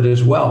folded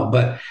as well.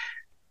 But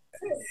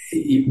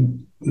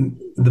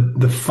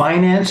the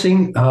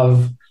financing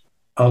of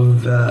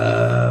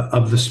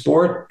the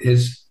sport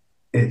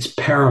it's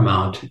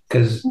paramount,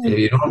 because if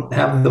you don't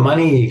have the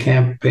money, you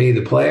can't pay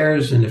the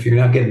players, and if you're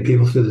not getting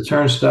people through the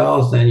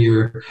turnstiles, then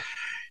you're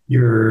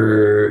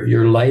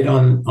light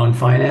on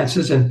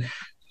finances. And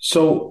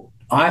so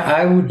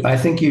I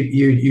think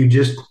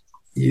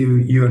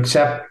you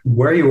accept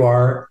where you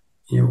are,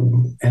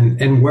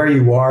 and where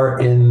you are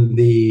in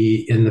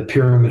the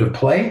pyramid of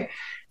play,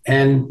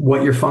 and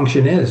what your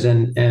function is,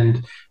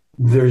 and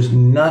there's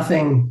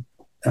nothing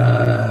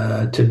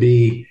to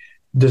be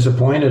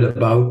disappointed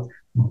about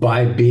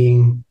by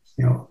being,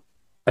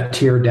 a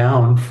tier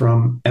down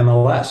from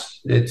MLS.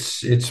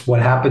 It's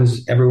what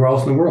happens everywhere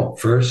else in the world,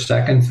 first,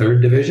 second,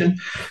 third division.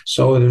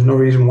 So there's no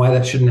reason why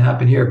that shouldn't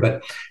happen here.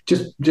 But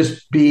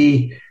just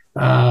be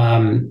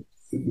not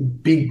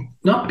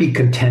be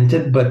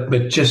contented,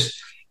 but just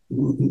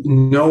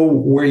know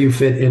where you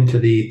fit into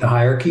the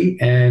hierarchy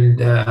and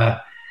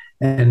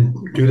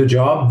do the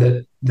job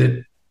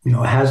that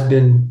has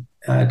been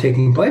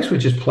taking place,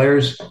 which is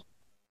players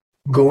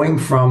going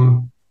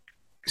from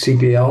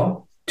CPL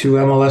to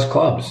MLS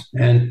clubs.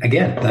 And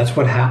again, that's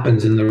what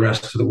happens in the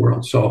rest of the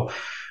world. So,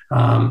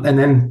 and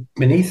then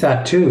beneath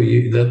that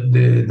too,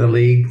 the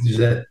leagues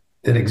that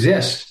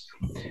exist,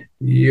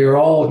 you're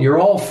all,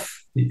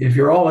 if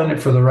you're all in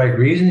it for the right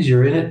reasons,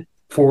 you're in it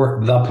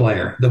for the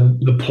player,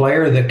 the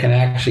player that can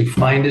actually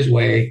find his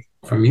way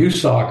from youth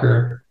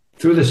soccer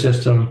through the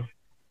system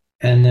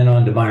and then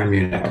on to Bayern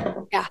Munich.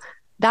 Yeah,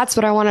 that's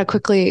what I want to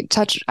quickly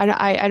touch.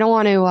 I don't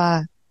want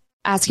to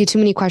ask you too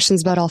many questions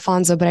about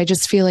Alfonso, but I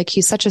just feel like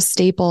he's such a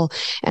staple.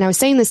 And I was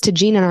saying this to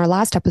Gene in our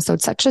last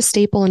episode, such a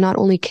staple in not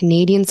only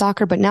Canadian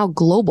soccer, but now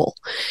global.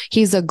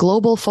 He's a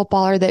global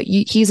footballer that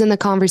he's in the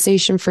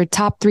conversation for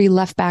top 3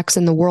 left backs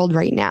in the world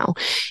right now.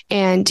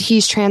 And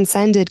he's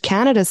transcended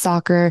Canada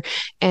soccer.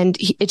 And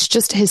it's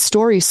just his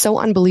story is so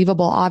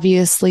unbelievable.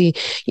 Obviously,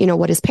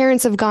 what his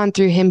parents have gone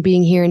through, him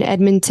being here in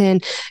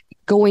Edmonton,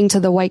 going to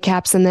the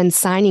Whitecaps and then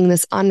signing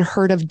this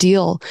unheard of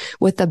deal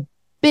with a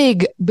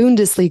big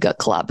Bundesliga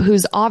club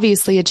who's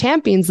obviously a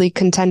Champions League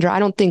contender. I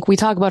don't think we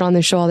talk about on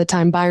the show all the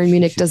time. Bayern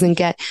Munich doesn't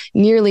get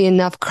nearly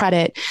enough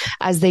credit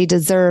as they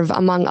deserve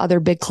among other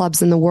big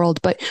clubs in the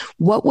world. But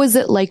what was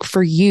it like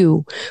for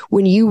you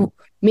when you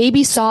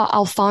maybe saw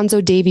Alfonso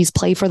Davies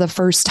play for the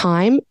first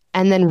time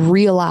and then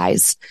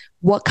realize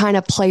what kind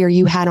of player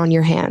you had on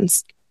your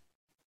hands?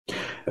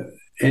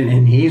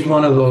 And he's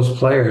one of those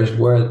players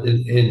where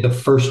in the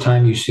first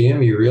time you see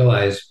him, you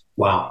realize,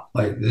 wow,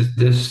 like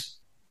this.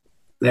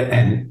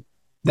 And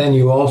then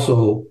you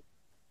also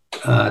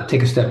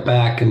take a step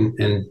back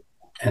and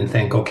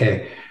think,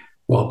 okay,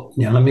 well,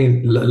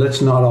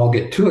 let's not all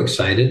get too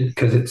excited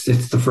because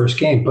it's the first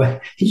game,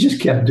 but he just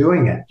kept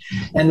doing it.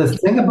 And the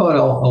thing about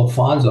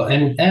Alfonso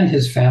and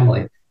his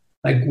family,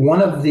 like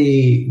one of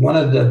the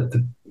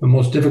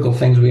most difficult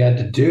things we had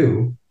to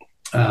do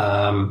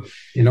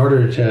in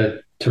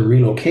order to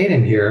relocate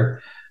him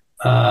here,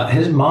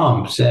 his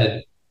mom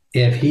said,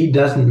 if he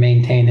doesn't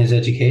maintain his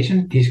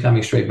education, he's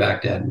coming straight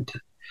back to Edmonton.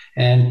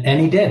 And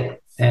he did.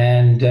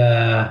 And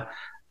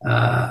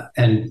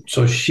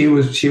so she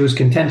was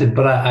contented,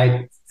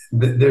 but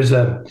there's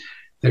a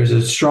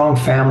strong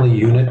family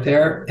unit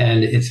there,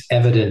 and it's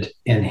evident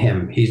in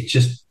him. He's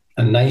just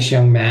a nice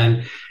young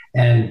man,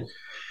 and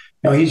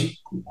he's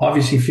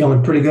obviously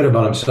feeling pretty good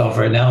about himself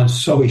right now, and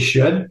so he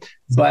should,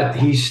 but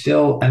he's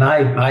still, and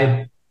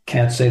I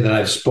can't say that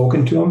I've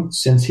spoken to him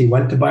since he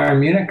went to Bayern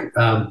Munich,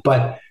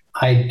 but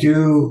I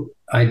do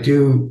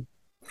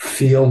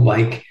feel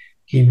like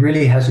he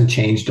really hasn't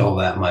changed all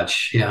that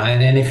much. Yeah.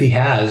 And if he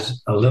has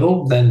a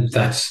little, then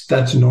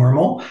that's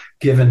normal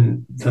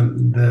given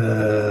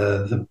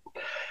the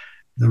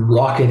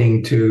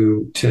rocketing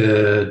to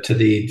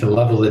the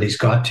level that he's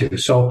got to.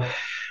 So,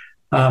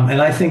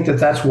 and I think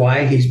that's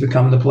why he's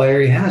become the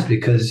player he has,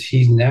 because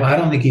I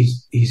don't think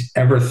he's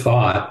ever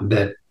thought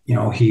that,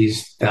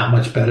 he's that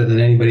much better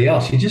than anybody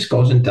else. He just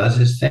goes and does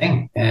his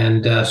thing.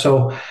 And there's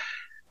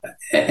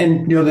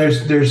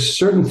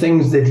certain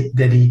things that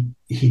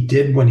he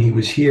did when he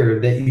was here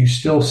that you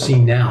still see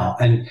now.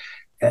 And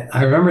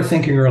I remember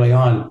thinking early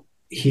on,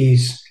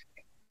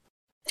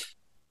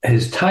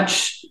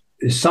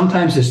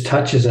 sometimes his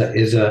touch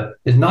is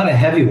not a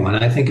heavy one.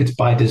 I think it's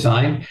by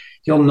design.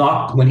 He'll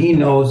knock when he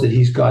knows that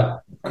he's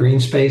got green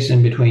space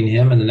in between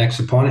him and the next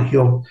opponent.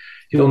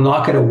 He'll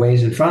knock it a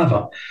ways in front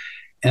of him.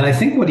 And I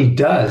think what he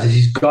does is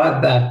he's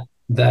got that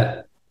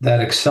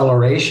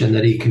acceleration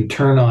that he can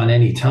turn on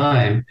any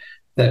time.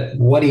 That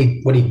what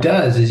he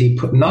does is he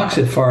knocks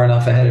it far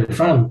enough ahead in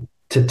front of him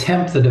to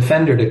tempt the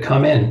defender to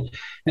come in.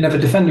 And if a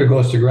defender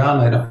goes to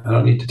ground, I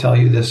don't need to tell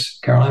you this,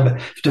 Caroline, but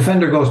if a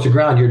defender goes to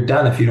ground, you're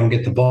done if you don't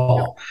get the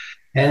ball.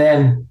 And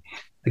then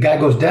the guy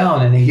goes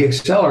down and he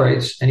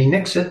accelerates and he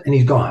nicks it and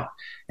he's gone.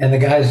 And the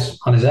guy's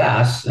on his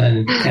ass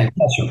and can't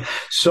catch him.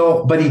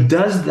 So, but he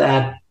does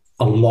that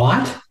a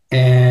lot.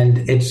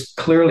 And it's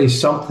clearly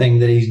something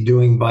that he's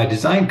doing by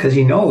design because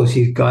he knows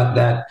he's got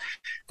that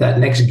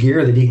next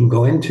gear that he can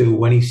go into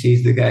when he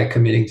sees the guy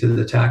committing to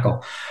the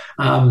tackle.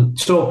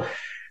 So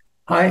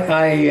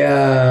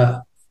I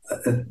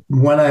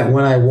when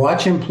I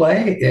watch him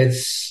play,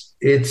 it's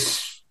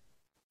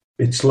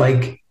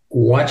like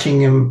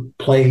watching him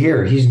play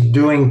here. He's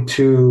doing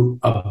to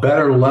a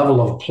better level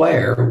of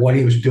player what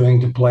he was doing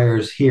to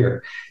players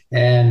here.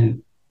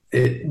 And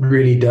it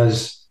really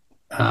does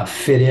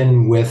fit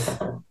in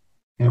with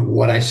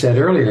what I said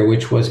earlier,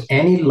 which was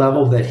any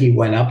level that he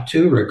went up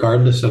to,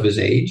 regardless of his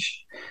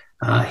age,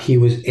 he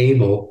was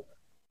able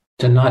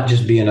to not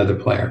just be another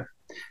player.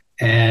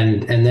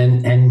 And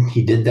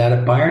he did that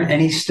at Bayern,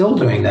 and he's still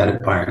doing that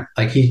at Bayern.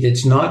 Like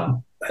it's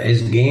not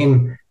his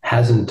game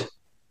hasn't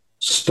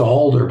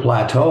stalled or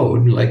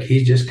plateaued. Like,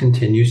 he just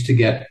continues to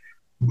get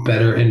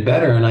better and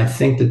better. And I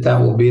think that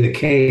will be the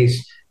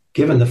case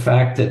given the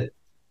fact that,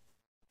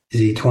 is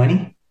he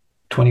 20,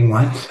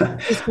 21?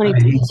 He's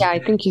 22. Yeah, I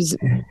think he's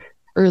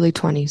early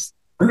 20s.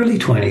 Early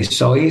 20s.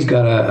 So he's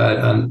got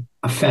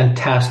a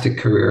fantastic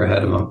career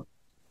ahead of him.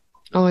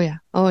 Oh,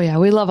 yeah.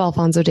 We love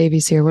Alphonso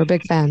Davies here. We're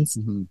big fans.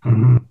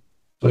 Mm-hmm.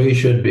 So he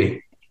should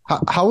be.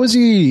 How is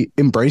he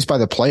embraced by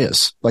the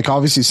players? Like,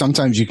 obviously,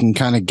 sometimes you can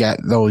kind of get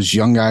those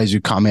young guys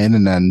who come in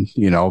and then,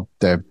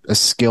 they're as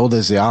skilled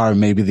as they are. And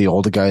maybe the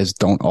older guys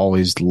don't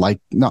always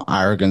not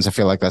arrogance. I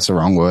feel like that's the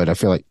wrong word. I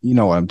feel like, you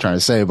know what I'm trying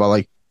to say. But,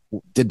 like,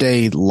 did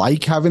they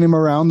like having him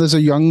around as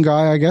a young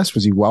guy, I guess?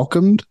 Was he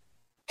welcomed?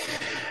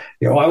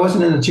 I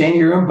wasn't in the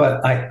changing room,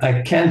 but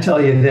I can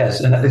tell you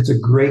this, and it's a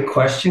great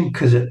question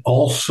because it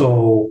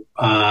also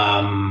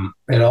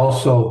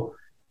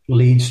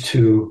leads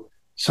to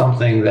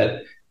something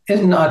that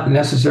is not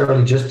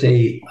necessarily just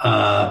a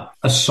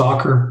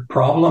soccer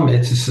problem;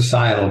 it's a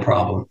societal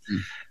problem.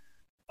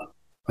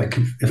 Like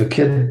if a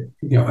kid,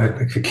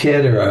 if a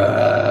kid or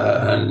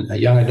a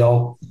young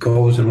adult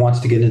goes and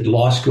wants to get into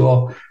law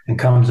school and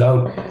comes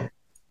out,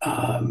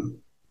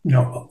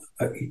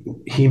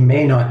 he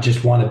may not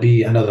just want to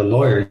be another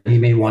lawyer. He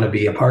may want to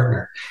be a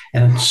partner.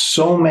 And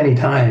so many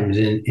times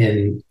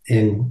in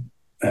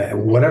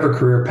whatever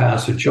career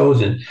paths are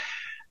chosen,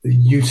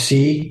 you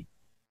see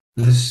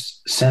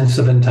this sense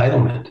of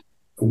entitlement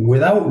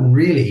without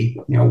really,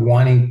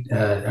 wanting,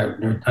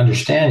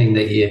 understanding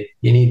that you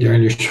need to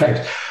earn your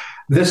stripes.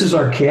 This is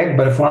archaic,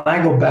 but when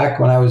I go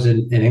back when I was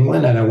in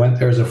England and I went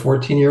there as a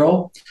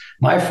 14-year-old,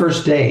 my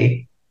first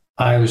day,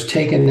 I was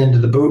taken into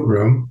the boot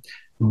room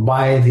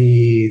by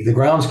the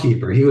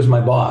groundskeeper. He was my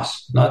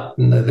boss, not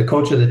the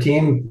coach of the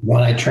team.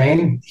 When I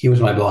trained, he was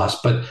my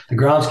boss, but the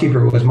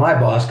groundskeeper was my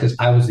boss because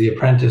I was the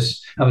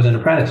apprentice. I was an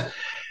apprentice.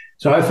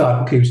 So I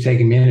thought, okay, he was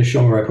taking me in to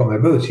show me where I put my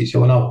boots. He said,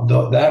 well,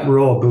 no, that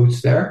row of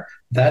boots there,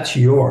 that's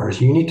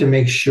yours. You need to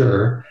make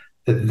sure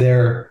that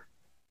they're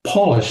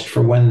polished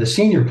for when the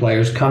senior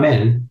players come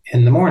in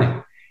the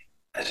morning.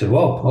 I said,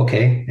 whoa,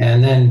 okay.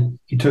 And then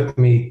he took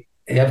me.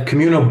 They have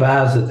communal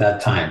baths at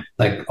that time.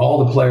 Like,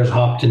 all the players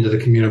hopped into the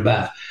communal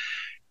bath.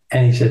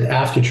 And he said,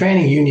 after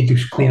training, you need to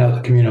clean out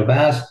the communal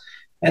baths.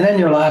 And then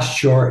your last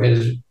chore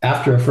is,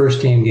 after a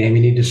first team game,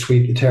 you need to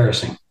sweep the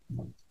terracing.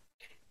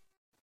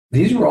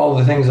 These were all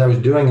the things I was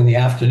doing in the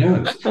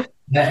afternoons.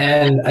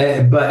 And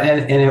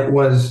it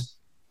was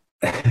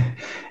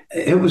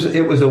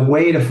it was a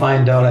way to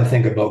find out, I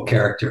think, about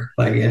character,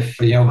 like if,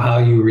 how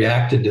you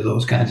reacted to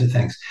those kinds of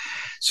things.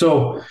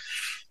 So,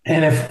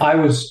 and if I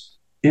was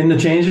in the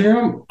changing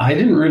room, I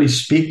didn't really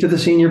speak to the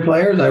senior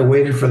players. I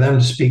waited for them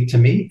to speak to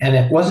me. And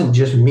it wasn't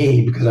just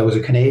me because I was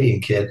a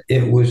Canadian kid.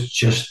 It was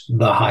just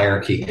the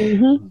hierarchy.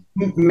 Mm-hmm.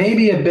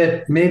 Maybe a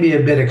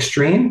bit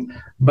extreme,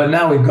 but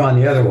now we've gone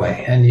the other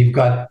way. And you've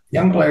got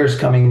young players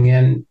coming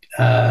in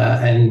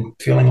and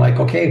feeling like,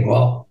 okay,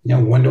 well,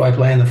 when do I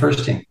play in the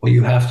first team? Well,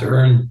 you have to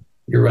earn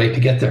your right to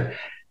get there.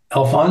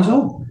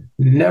 Alphonso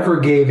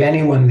never gave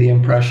anyone the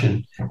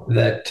impression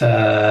that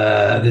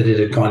it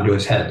had gone to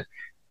his head.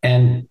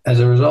 And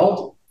as a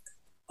result,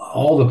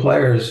 all the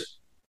players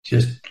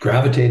just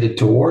gravitated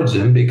towards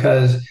him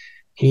because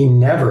he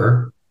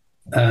never,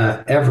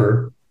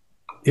 ever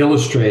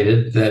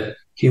illustrated that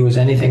he was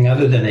anything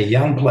other than a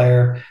young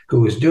player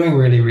who was doing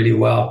really, really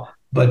well,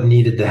 but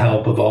needed the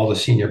help of all the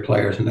senior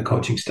players and the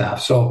coaching staff.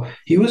 So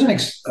he was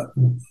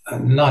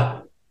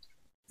not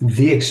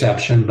the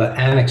exception, but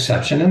an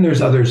exception. And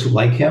there's others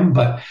like him.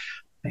 But,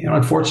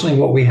 unfortunately,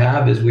 what we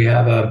have is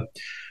a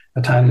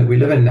time that we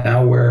live in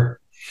now where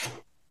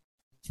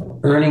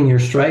earning your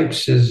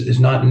stripes is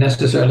not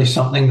necessarily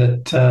something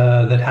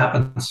that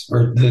happens,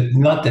 or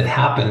not that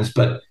happens,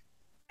 but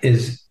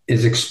is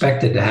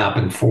expected to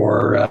happen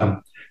for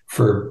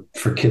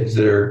kids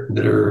that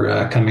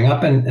are coming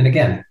up, and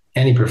again,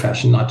 any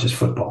profession, not just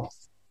football.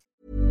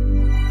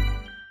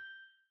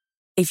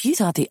 If you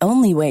thought the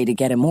only way to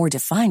get a more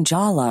defined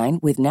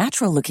jawline with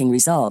natural-looking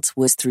results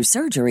was through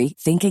surgery,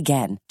 think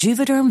again.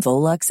 Juvederm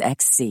Volux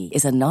XC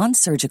is a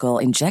non-surgical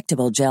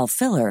injectable gel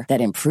filler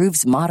that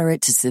improves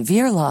moderate to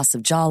severe loss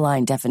of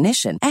jawline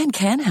definition and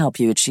can help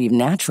you achieve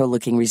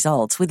natural-looking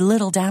results with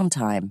little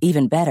downtime.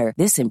 Even better,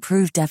 this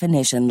improved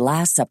definition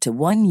lasts up to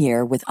 1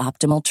 year with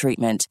optimal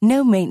treatment.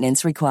 No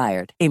maintenance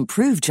required.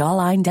 Improve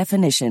jawline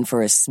definition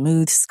for a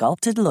smooth,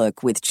 sculpted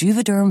look with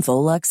Juvederm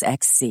Volux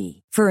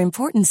XC. For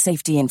important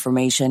safety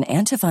information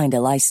and to find a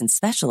licensed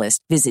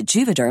specialist, visit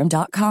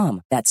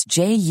Juvederm.com. That's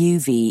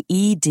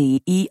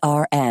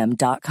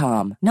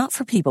JUVEDERM.com. Not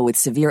for people with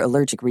severe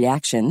allergic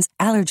reactions,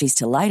 allergies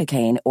to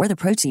lidocaine, or the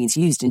proteins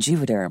used in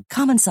Juvederm.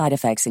 Common side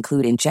effects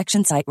include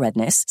injection site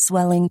redness,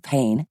 swelling,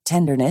 pain,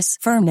 tenderness,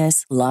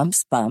 firmness,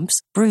 lumps,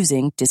 bumps,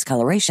 bruising,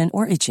 discoloration,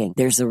 or itching.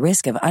 There's a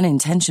risk of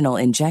unintentional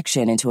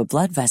injection into a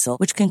blood vessel,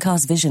 which can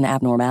cause vision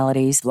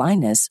abnormalities,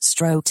 blindness,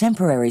 stroke,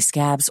 temporary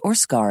scabs, or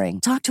scarring.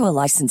 Talk to a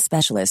licensed specialist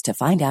specialist to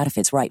find out if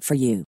it's right for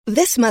you.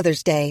 This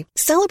Mother's Day,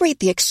 celebrate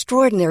the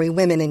extraordinary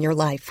women in your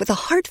life with a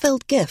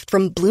heartfelt gift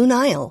from Blue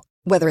Nile.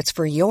 Whether it's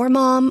for your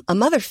mom, a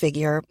mother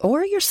figure,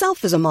 or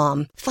yourself as a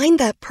mom, find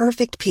that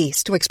perfect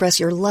piece to express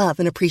your love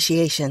and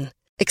appreciation.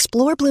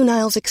 Explore Blue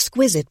Nile's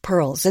exquisite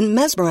pearls and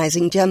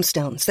mesmerizing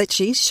gemstones that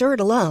she's sure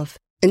to love.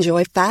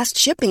 Enjoy fast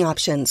shipping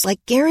options like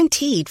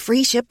guaranteed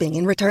free shipping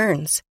and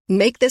returns.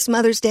 Make this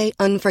Mother's Day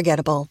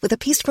unforgettable with a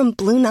piece from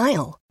Blue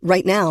Nile.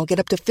 Right now, get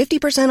up to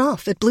 50%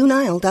 off at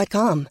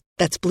BlueNile.com.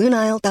 That's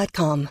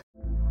BlueNile.com.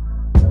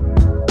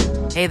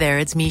 Hey there,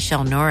 it's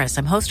Michelle Norris.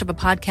 I'm host of a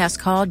podcast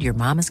called Your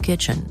Mama's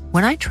Kitchen.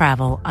 When I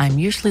travel, I'm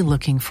usually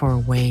looking for a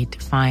way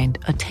to find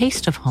a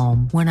taste of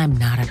home when I'm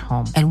not at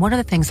home. And one of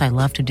the things I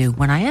love to do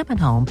when I am at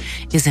home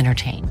is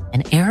entertain.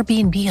 And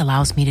Airbnb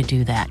allows me to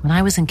do that. When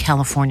I was in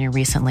California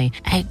recently,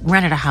 I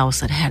rented a house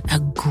that had a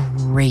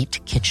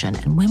great kitchen.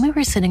 And when we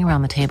were sitting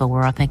around the table, we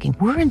were all thinking,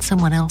 we're in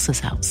someone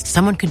else's house.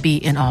 Someone could be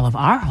in all of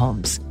our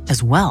homes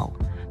as well.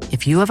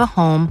 If you have a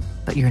home,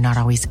 but you're not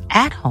always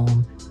at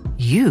home,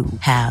 you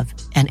have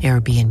an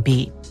Airbnb.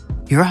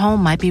 Your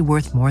home might be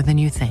worth more than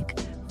you think.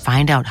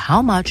 Find out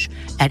how much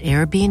at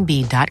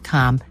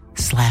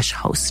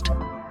airbnb.com/host.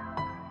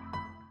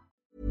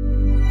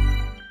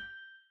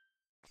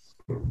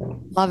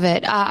 Love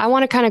it. I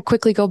want to kind of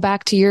quickly go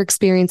back to your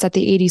experience at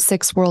the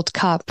 '86 World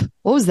Cup.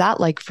 What was that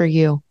like for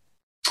you?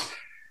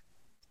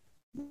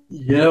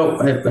 You know,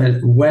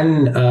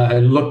 when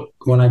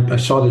I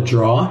saw the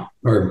draw,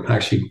 or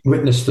actually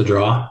witnessed the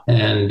draw,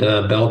 and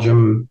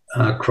Belgium,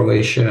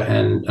 Croatia,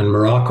 and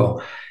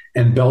Morocco,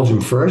 and Belgium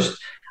first,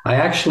 I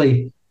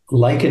actually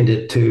likened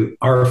it to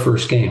our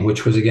first game,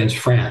 which was against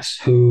France,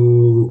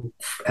 who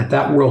at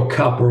that World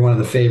Cup were one of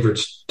the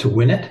favorites to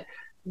win it.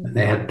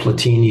 They had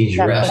Platini,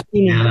 Jurest,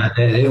 Anna.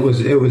 It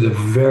was a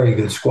very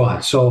good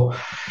squad. So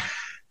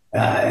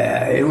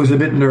it was a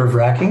bit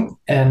nerve-wracking,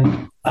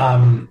 and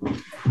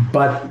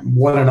but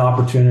what an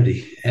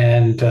opportunity.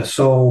 And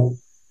so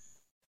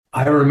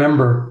I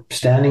remember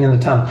standing in the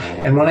tunnel.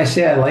 And when I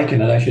say I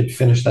liken it, I should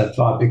finish that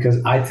thought,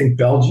 because I think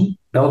Belgium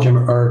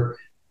are,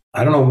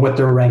 I don't know what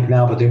they're ranked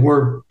now, but they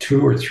were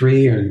 2 or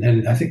 3,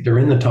 and I think they're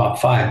in the top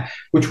 5,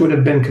 which would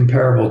have been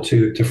comparable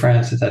to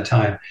France at that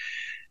time.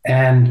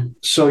 And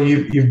so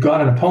you've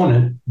got an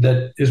opponent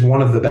that is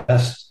one of the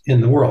best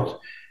in the world.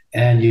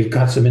 And you've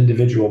got some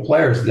individual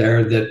players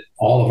there that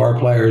all of our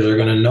players are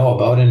going to know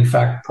about. In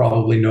fact,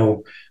 probably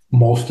know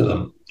most of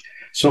them.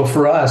 So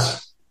for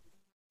us,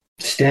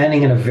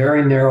 standing in a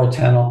very narrow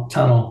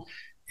tunnel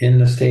in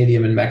the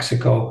stadium in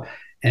Mexico,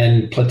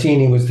 and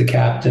Platini was the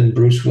captain,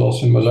 Bruce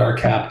Wilson was our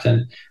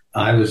captain,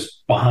 I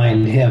was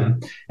behind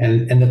him,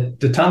 and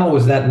the tunnel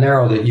was that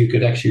narrow that you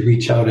could actually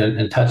reach out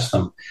and touch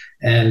them.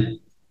 And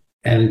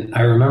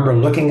I remember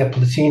looking at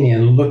Platini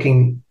and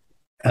looking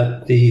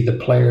at the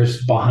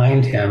players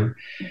behind him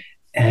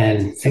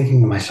and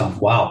thinking to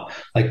myself, wow,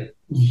 like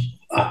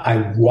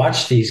I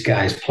watched these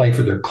guys play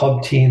for their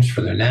club teams,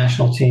 for their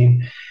national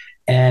team,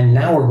 and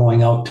now we're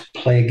going out to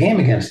play a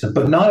game against them,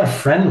 but not a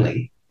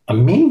friendly, a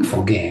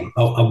meaningful game,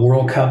 a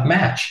World Cup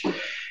match.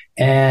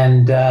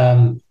 And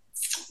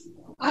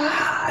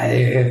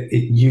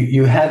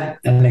you had,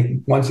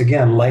 and once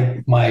again,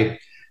 like my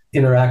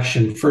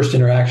first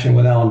interaction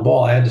with Alan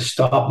Ball, I had to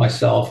stop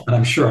myself, and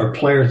I'm sure our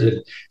players did,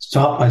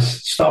 stop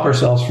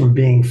ourselves from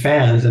being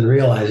fans and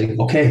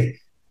realizing, okay,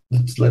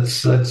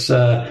 let's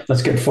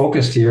get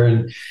focused here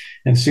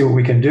and see what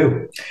we can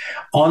do.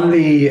 On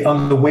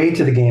the way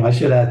to the game, I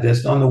should add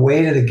this, on the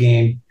way to the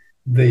game,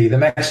 the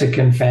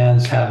Mexican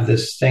fans have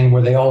this thing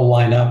where they all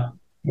line up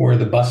where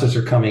the buses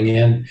are coming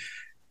in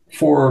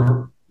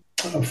for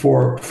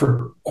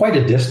quite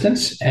a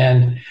distance.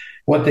 And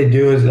what they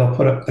do is they'll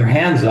put up their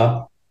hands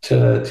up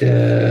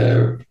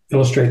to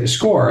illustrate the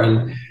score.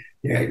 And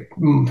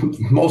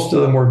most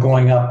of them were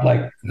going up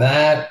like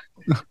that.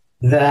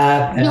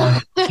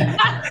 And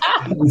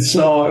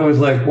so it was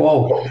like,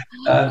 whoa,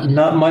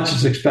 not much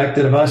is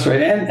expected of us,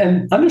 right?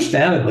 And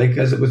understandably,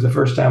 because it was the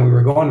first time we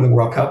were going to the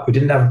World Cup, we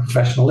didn't have a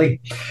professional league.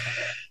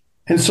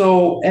 And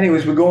so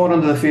anyways, we go out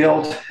onto the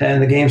field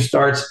and the game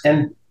starts.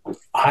 And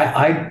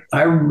I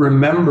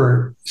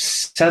remember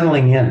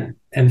settling in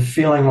and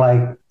feeling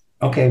like,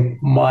 okay,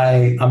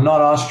 I'm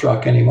not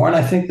awestruck anymore. And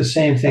I think the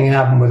same thing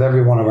happened with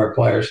every one of our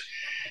players.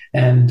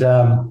 And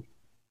there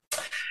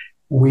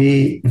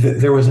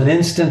was an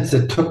instance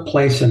that took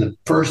place in the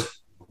first,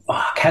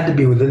 had to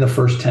be within the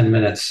first 10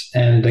 minutes.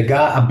 And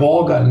a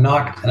ball got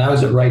knocked, and I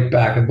was at right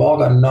back. A ball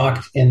got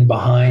knocked in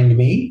behind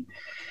me.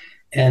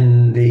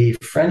 And the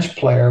French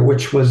player,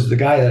 which was the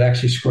guy that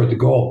actually scored the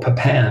goal,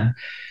 Papin,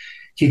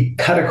 he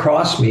cut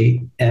across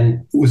me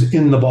and was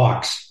in the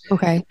box.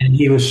 Okay. And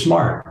he was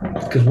smart,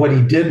 because what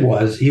he did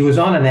was he was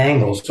on an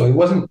angle, so he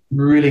wasn't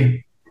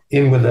really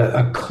in with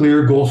a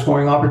clear goal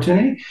scoring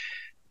opportunity.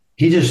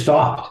 He just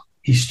stopped.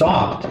 He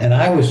stopped, and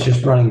I was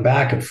just running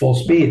back at full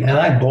speed, and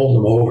I bowled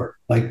him over,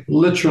 like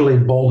literally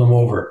bowled him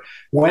over.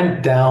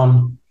 Went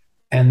down,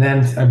 and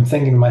then I'm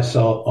thinking to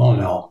myself, oh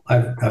no,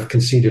 I've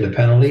conceded a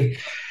penalty.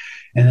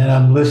 And then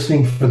I'm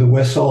listening for the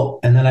whistle.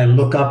 And then I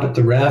look up at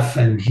the ref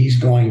and he's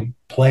going,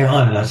 play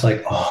on. And I was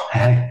like, oh,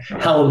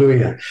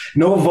 hallelujah.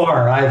 No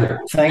VAR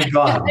either. Thank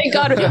God. Thank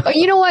God.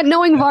 You know what?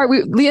 Knowing VAR,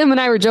 Liam and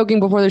I were joking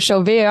before the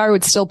show, VAR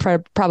would still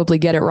probably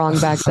get it wrong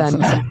back then.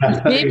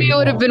 Maybe it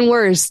would have been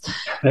worse.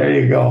 There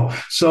you go.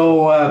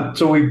 So I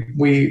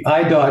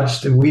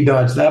dodged and we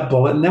dodged that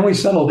bullet. And then we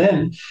settled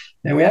in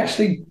and we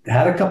actually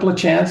had a couple of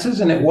chances.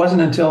 And it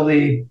wasn't until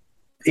the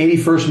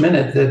 81st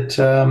minute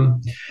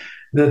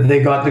that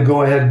they got the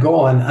go-ahead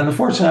goal. And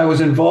unfortunately, I was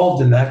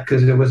involved in that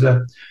because it was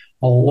a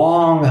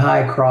long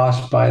high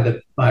cross by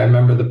I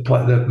remember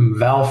the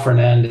Val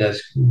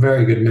Fernandez,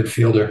 very good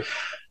midfielder,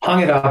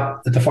 hung it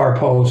up at the far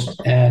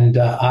post, and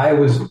I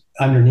was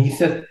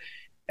underneath it.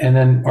 And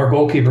then our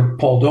goalkeeper,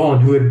 Paul Dolan,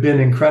 who had been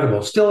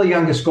incredible, still the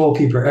youngest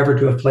goalkeeper ever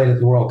to have played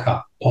at the World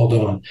Cup, Paul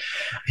Dolan,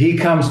 he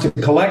comes to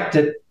collect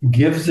it,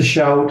 gives the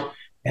shout,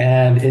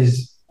 and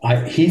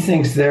he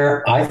thinks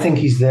there, I think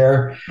he's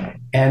there,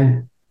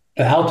 and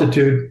the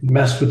altitude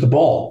messed with the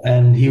ball,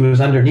 and he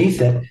was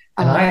underneath it.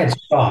 And I had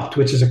stopped,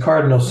 which is a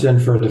cardinal sin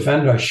for a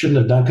defender. I shouldn't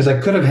have done because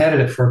I could have headed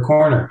it for a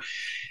corner.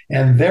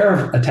 And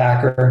their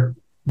attacker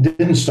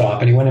didn't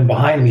stop, and he went in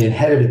behind me and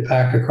headed it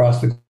back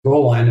across the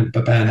goal line, and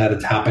Papan had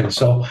it happen.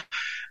 So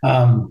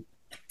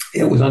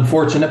it was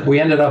unfortunate. We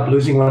ended up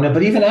losing one.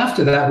 But even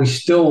after that, we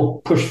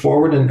still pushed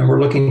forward, and we're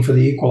looking for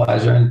the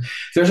equalizer. And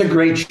there's a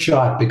great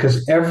shot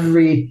because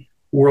every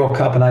World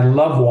Cup, and I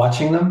love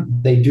watching them.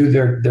 They do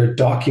their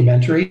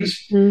documentaries,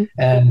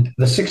 and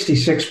the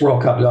 '66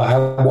 World Cup,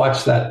 I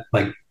watched that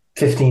like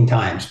 15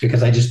 times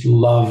because I just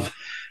love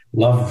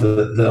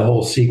the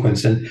whole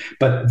sequence.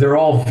 But they're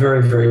all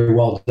very, very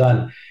well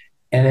done.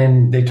 And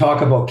then they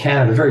talk about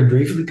Canada very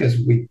briefly because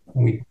we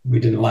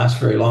didn't last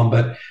very long,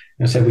 but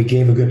I said we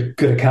gave a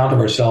good account of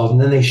ourselves.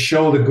 And then they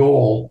show the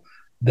goal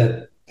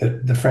that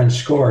the French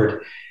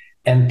scored,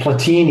 and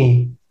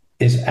Platini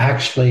is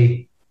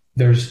actually.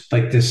 There's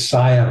like this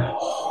sigh of,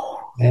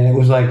 and it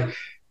was like,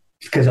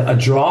 because a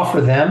draw for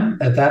them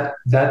at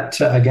that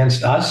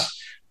against us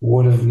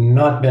would have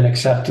not been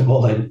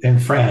acceptable in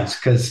France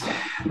because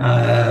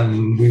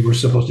we were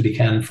supposed to be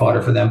cannon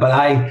fodder for them.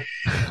 But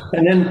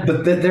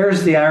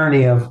there's the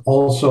irony of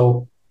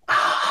also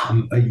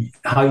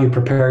how you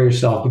prepare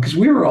yourself, because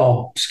we were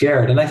all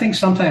scared, and I think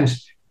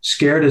sometimes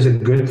scared is a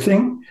good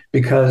thing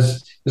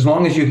because as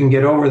long as you can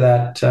get over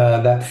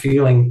that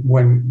feeling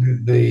when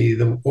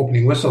the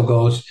opening whistle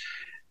goes,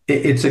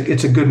 it's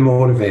a good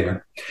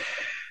motivator.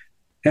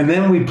 And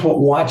then we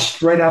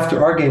watched right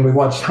after our game. We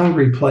watched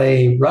Hungary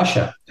play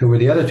Russia, who were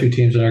the other two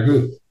teams in our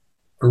group.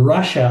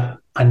 Russia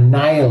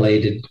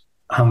annihilated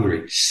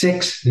Hungary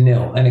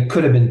 6-0, and it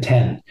could have been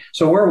 10.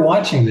 So we're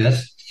watching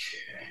this,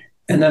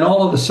 and then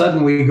all of a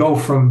sudden we go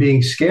from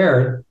being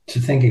scared to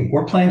thinking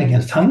we're playing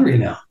against Hungary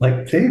now.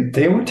 Like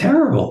they were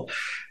terrible.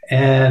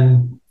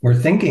 And we're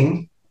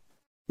thinking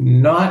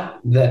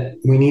not that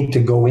we need to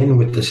go in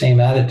with the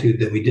same attitude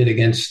that we did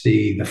against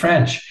the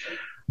French,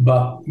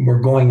 but we're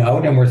going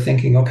out and we're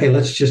thinking, okay,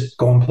 let's just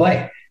go and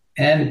play.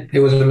 And it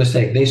was a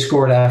mistake. They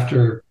scored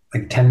after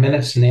like 10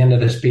 minutes and they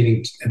ended up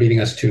beating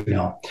us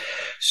 2-0.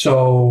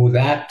 So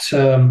that,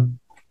 then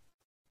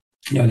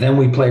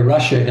we play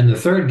Russia in the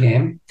third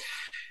game.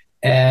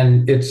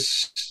 And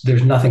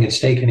there's nothing at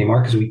stake anymore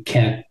because we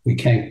can't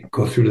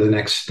go through to the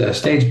next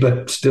stage,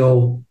 but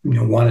still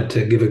wanted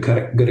to give a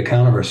good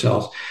account of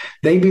ourselves.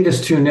 They beat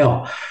us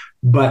 2-0,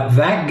 but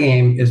that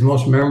game is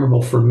most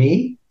memorable for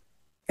me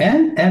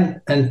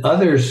and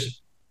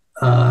others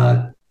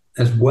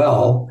as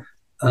well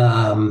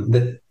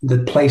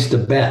that placed a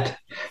bet,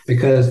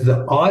 because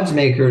the odds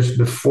makers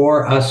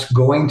before us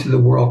going to the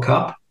World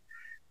Cup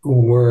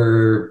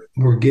were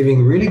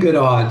giving really good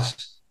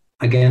odds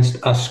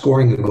against us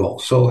scoring a goal.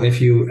 So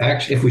if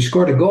we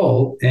scored a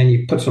goal and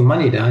you put some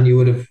money down, you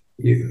would have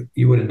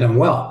done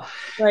well.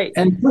 Right.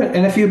 And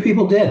a few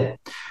people did.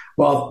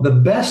 Well, the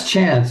best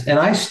chance, and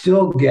I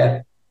still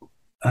get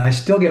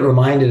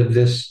reminded of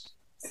this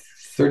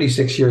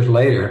 36 years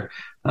later,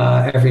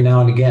 every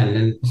now and again.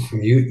 And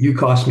you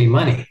cost me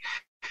money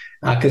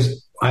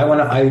because I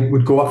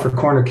would go up for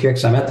corner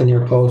kicks. I'm at the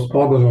near post,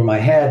 ball goes over my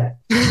head,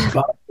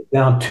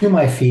 down to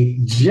my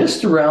feet,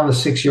 just around the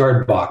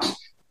 6-yard box.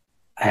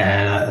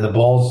 And the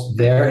ball's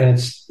there, and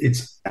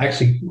it's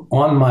actually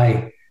on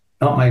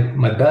not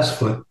my best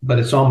foot, but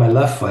it's on my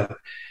left foot.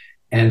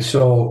 And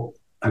so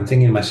I'm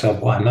thinking to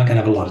myself, well, I'm not going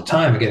to have a lot of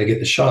time. I got to get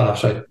the shot off.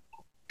 So I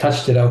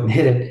touched it out and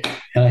hit it,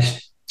 and I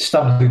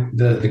stubbed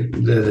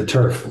the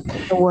turf.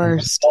 The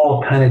worst. The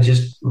ball kind of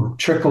just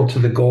trickled to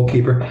the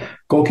goalkeeper.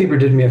 Goalkeeper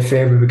did me a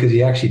favor because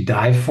he actually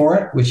dived for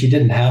it, which he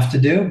didn't have to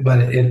do,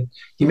 but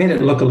he made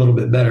it look a little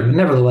bit better. But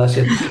nevertheless,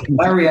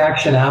 my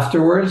reaction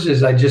afterwards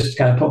is I just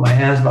kind of put my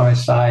hands by my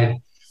side,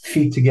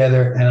 feet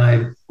together,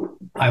 and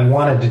I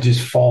wanted to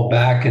just fall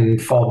back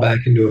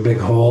into a big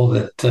hole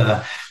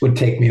that would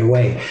take me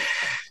away.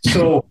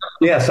 So,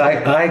 yes,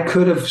 I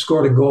could have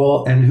scored a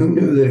goal, and who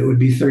knew that it would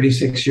be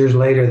 36 years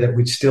later that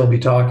we'd still be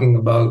talking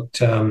about,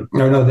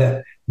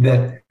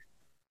 that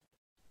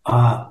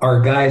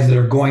our guys that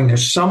are going there,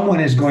 someone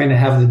is going to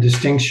have the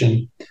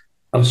distinction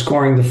of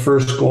scoring the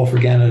first goal for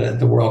Canada at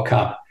the World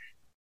Cup.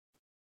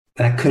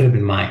 That could have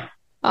been mine.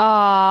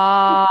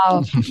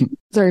 Oh,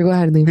 sorry, go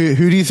ahead, Liam.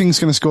 Who do you think is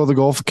going to score the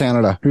goal for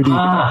Canada?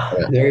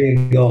 There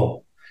you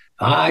go.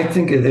 I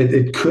think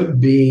it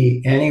could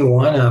be any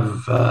one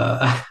of.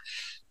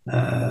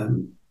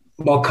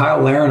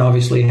 Kyle Larin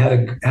obviously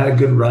had a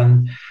good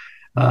run.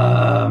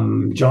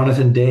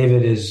 Jonathan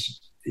David is.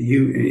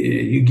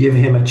 You give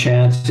him a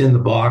chance in the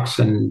box,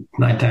 and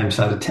 9 times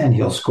out of 10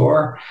 he'll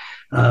score.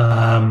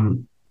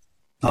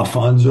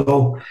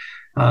 Alfonso.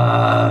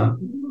 But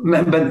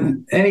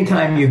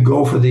anytime you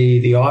go for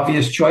the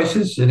obvious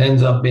choices, it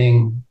ends up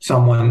being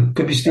someone.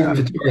 Could be Steven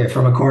Vittoria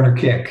from a corner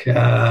kick.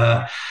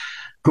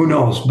 Who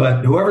knows?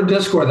 But whoever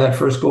does score that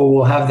first goal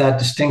will have that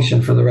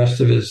distinction for the rest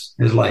of his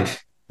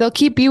life. They'll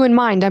keep you in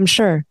mind, I'm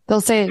sure. They'll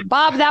say,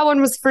 Bob, that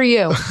one was for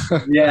you.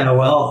 Yeah,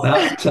 well,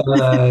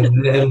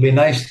 it'll be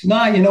nice.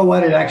 No, you know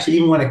what? It actually,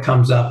 even when it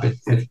comes up, at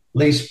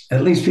least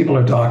people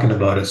are talking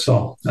about it.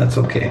 So that's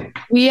okay.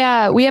 We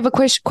have a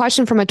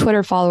question from a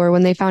Twitter follower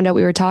when they found out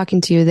we were talking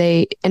to you.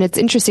 And it's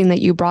interesting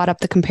that you brought up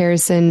the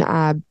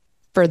comparison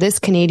for this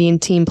Canadian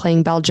team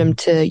playing Belgium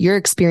to your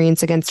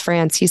experience against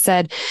France. He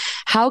said,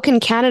 how can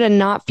Canada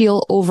not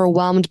feel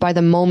overwhelmed by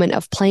the moment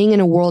of playing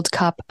in a World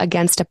Cup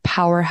against a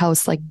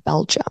powerhouse like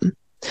Belgium?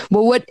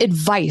 Well, what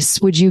advice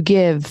would you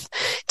give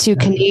to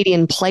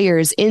Canadian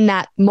players in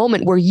that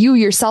moment where you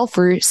yourself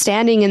were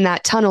standing in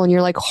that tunnel and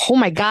you're like, oh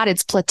my God,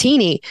 it's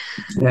Platini.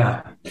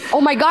 Yeah.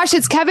 Oh my gosh,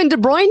 it's Kevin De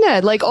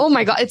Bruyne. Like, oh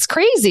my God, it's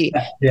crazy.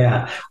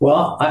 Yeah.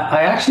 Well,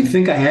 I actually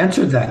think I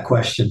answered that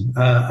question,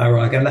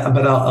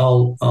 but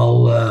I'll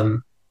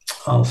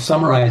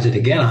summarize it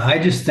again. I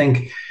just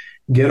think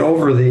get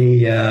over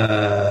the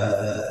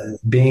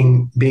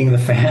being the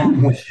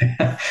fan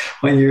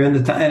when you're in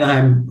the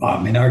time.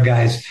 And our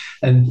guys,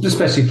 and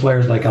especially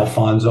players like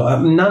Alfonso,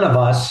 none of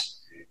us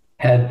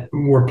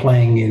were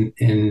playing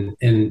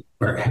in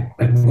or had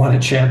won a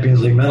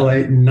Champions League medal,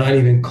 not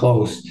even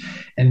close.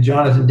 And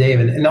Jonathan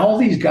David and all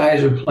these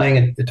guys are playing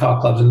at the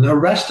top clubs, and the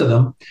rest of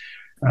them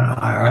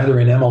are either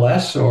in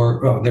MLS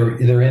or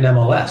they're in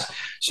MLS.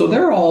 So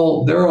they're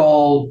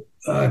all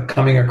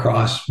coming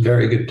across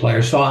very good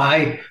players. So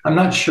I'm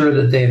not sure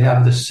that they'd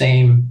have the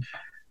same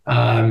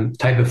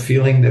type of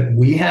feeling that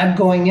we had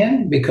going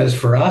in, because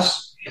for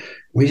us,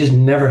 we just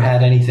never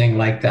had anything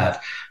like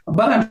that.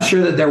 But I'm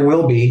sure that there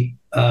will be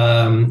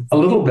a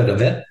little bit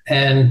of it.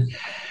 And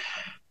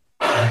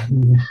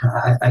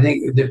I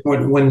think that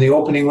when the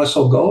opening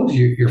whistle goes,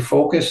 you're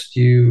focused,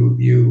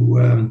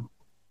 you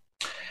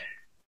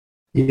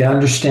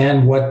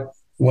understand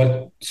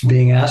what's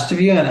being asked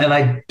of you. And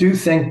I do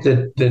think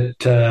that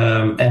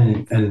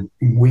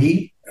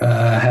we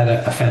had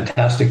a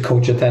fantastic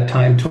coach at that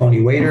time,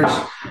 Tony Waiters,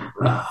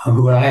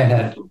 who I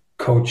had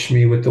coached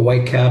me with the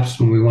Whitecaps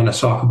when we won a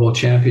soccer bowl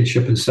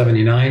championship in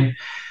 '79.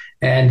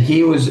 And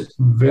he was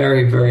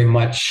very, very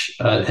much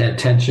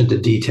attention to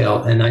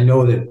detail. And I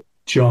know that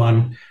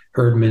John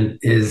Herdman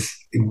is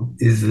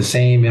the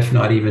same, if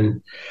not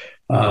even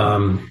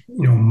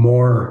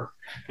more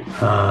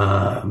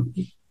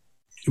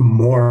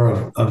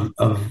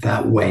of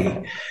that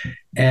way.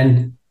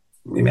 And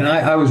I mean,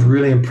 I was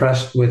really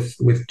impressed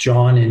with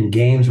John in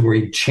games where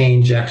he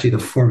changed actually the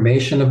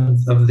formation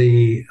of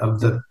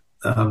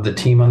the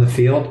team on the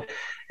field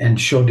and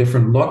show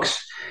different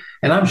looks.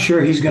 And I'm sure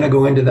he's going to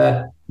go into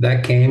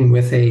that game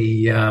with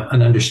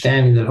an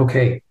understanding that,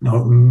 okay,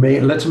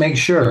 let's make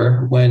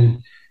sure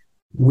when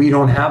we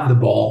don't have the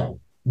ball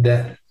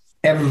that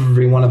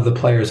every one of the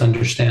players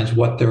understands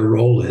what their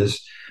role is,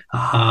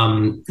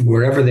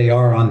 wherever they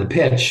are on the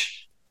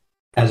pitch,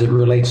 as it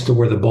relates to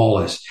where the ball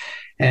is.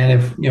 And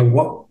if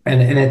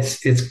and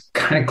it's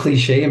kind of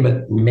cliche,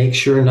 but make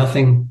sure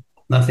nothing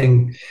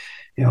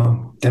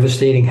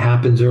devastating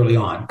happens early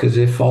on. Because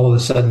if all of a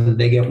sudden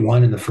they get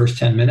one in the first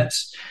 10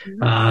 minutes,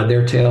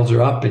 their tails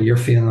are up, and you're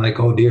feeling like,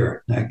 oh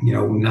dear,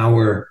 now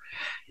we're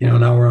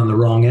on the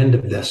wrong end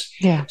of this.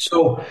 Yeah.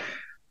 So,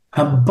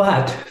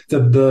 but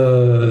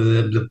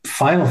the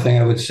final thing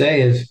I would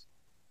say is,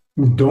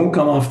 don't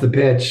come off the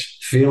pitch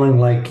feeling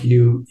like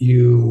you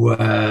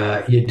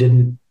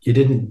didn't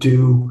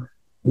do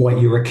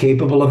what you were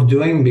capable of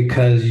doing,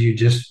 because you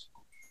just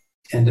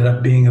ended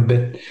up being a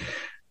bit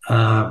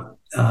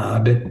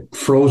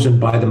frozen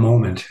by the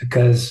moment,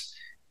 because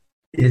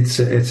it's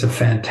a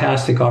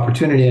fantastic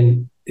opportunity.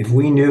 And if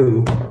we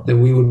knew that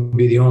we would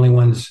be the only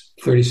ones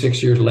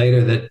 36 years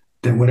later that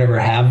would ever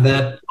have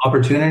that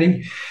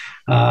opportunity,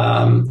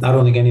 I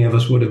don't think any of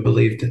us would have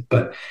believed it.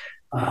 But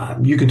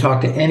you can talk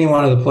to any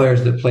one of the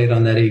players that played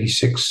on that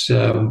 86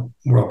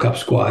 World Cup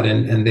squad,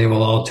 and they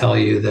will all tell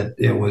you that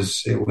it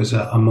was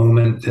a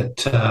moment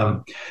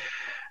that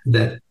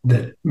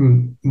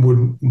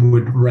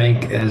would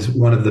rank as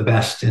one of the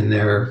best in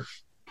their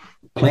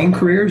playing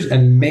careers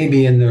and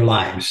maybe in their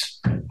lives.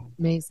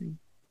 Amazing.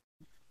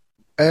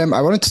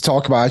 I wanted to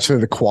talk about actually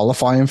the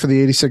qualifying for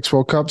the 86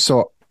 World Cup.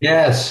 So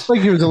yes, I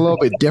think it was a little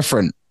bit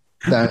different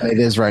than it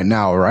is right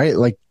now, right?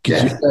 Like,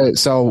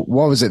 so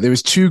what was it? There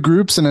was 2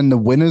 groups, and then the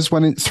winners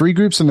went in 3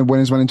 groups, and the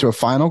winners went into a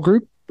final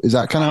group. Is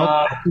that kind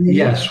of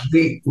yes?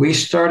 We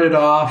started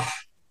off.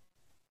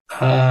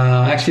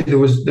 Actually, there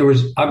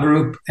was a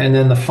group and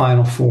then the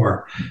final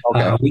four.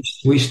 Okay.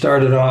 We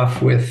started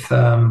off with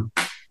I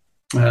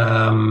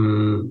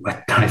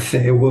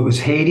think it was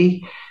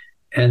Haiti,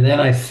 and then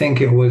I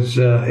think it was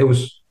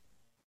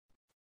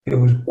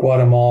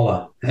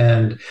Guatemala.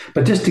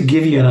 But just to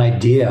give you an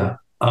idea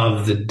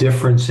of the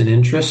difference in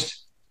interest,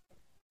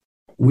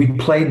 we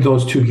played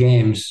those two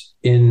games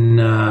in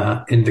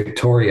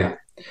Victoria,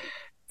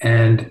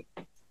 and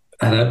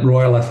at a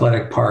Royal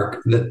Athletic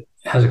Park that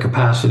has a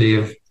capacity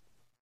of,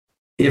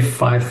 if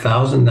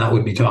 5,000, that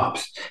would be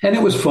tops. And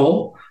it was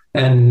full,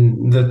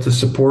 and the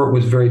support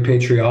was very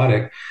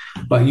patriotic.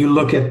 But you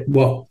look at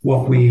what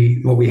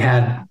we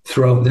had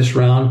throughout this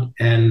round,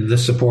 and the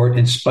support,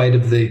 in spite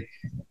of the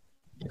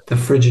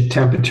frigid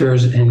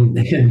temperatures in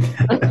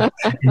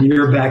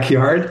your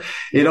backyard,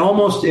 it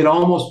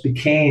almost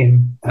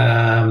became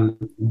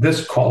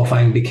this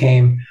qualifying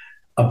became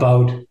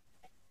about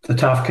the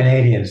tough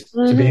Canadians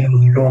to be able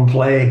to go and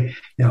play,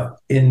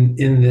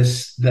 in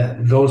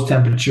those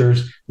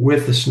temperatures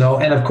with the snow.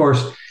 And of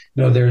course,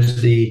 there's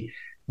the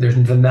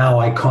now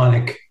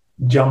iconic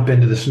jump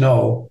into the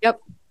snow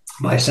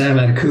by Sam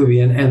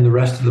Adekubi and the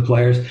rest of the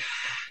players.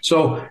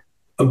 So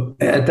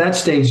at that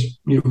stage,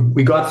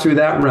 we got through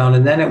that round,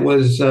 and then it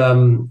was,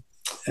 and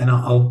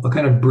I'll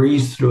kind of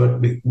breeze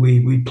through it.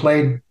 We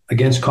played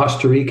against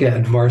Costa Rica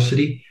at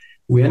varsity.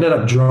 We ended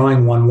up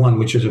drawing 1-1,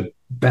 which was a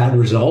bad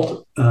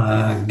result,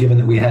 given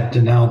that we had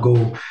to now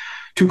go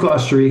to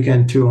Costa Rica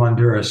and to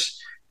Honduras.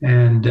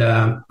 And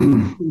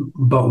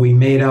but we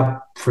made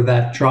up for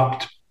that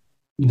dropped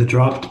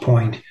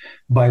point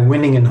by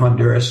winning in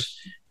Honduras,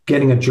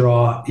 getting a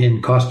draw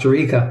in Costa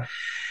Rica,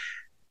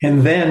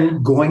 and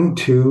then going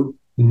to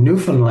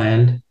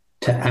Newfoundland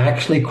to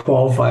actually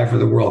qualify for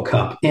the World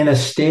Cup in a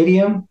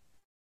stadium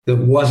that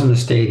wasn't a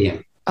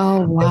stadium.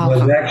 Oh, wow. It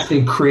was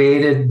actually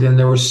created, and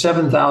there were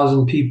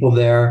 7,000 people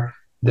there.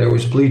 There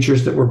was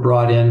bleachers that were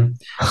brought in,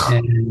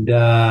 and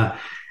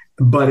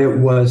but it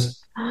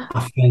was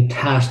a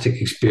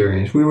fantastic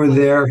experience. We were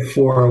there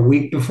for a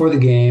week before the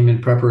game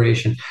in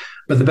preparation.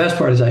 But the best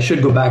part is, I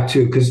should go back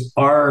to, because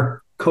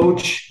our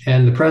coach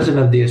and the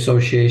president of the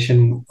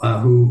association,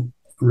 who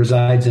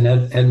resides in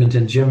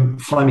Edmonton, Jim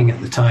Fleming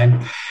at the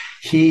time,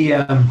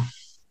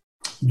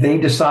 they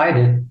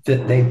decided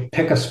that they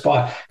pick a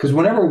spot, because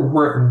whenever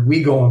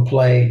we go and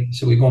play,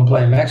 so we go and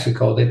play in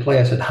Mexico, they play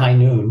us at high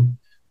noon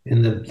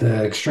in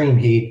the extreme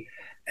heat.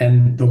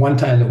 And the one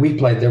time that we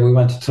played there, we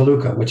went to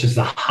Toluca, which is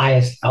the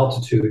highest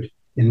altitude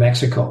in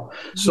Mexico.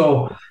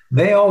 So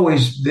they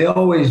always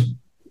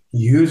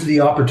use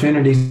the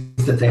opportunities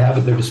that they have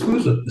at their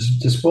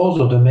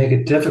disposal to make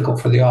it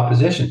difficult for the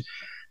opposition.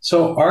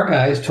 So our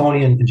guys,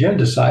 Tony and Jim,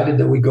 decided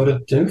that we go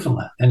to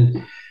Newfoundland.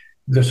 And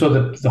the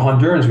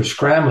Hondurans were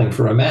scrambling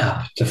for a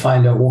map to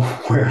find out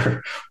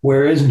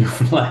where is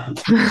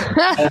Newfoundland.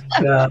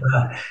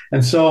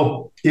 And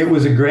so it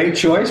was a great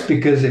choice,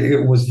 because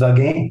it was the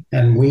game,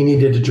 and we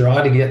needed to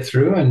draw to get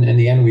through. And in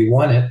the end, we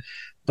won it.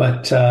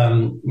 But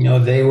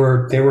they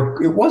were.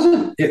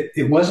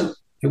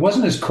 It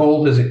wasn't as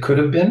cold as it could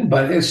have been,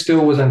 but it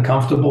still was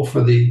uncomfortable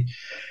for the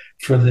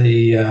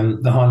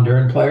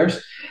Honduran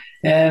players.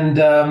 And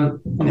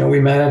we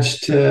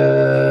managed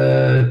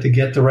to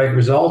get the right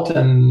result.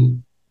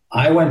 And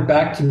I went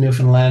back to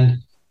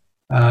Newfoundland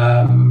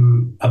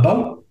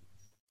about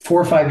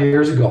 4 or 5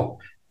 years ago.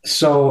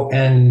 So,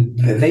 and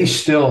they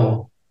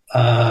still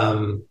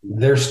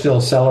they're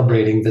still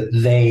celebrating that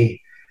they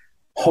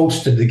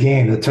hosted the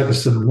game that took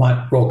us to the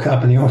World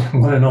Cup, and the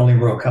one and only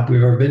World Cup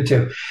we've ever been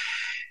to.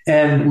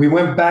 And we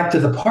went back to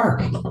the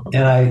park,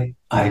 and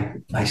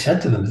I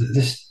said to them,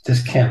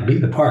 this can't be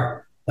the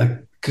park,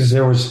 because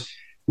there was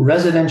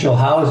residential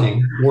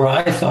housing where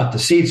I thought the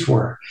seats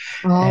were.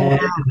 Oh,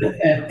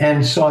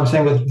 and so I'm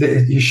saying,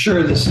 you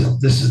sure this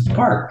is the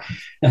park?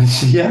 And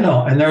she said, yeah,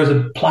 no. And there was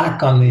a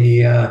plaque on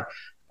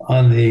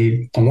one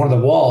of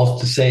the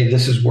walls to say,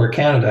 this is where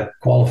Canada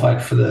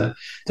qualified for the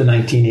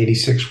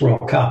 1986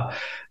 World Cup.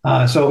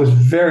 So it was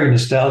very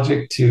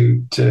nostalgic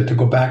to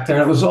go back there.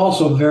 And it was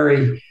also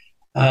very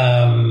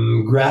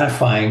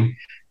gratifying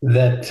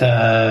that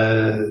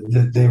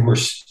they were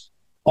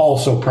all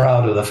so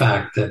proud of the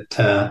fact that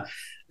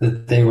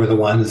they were the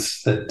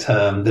ones that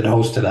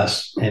hosted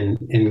us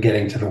in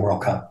getting to the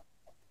World Cup.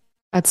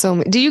 That's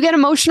so. Do you get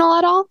emotional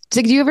at all?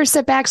 Do you ever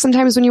sit back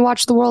sometimes when you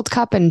watch the World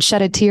Cup and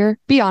shed a tear?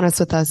 Be honest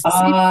with us.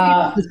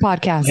 This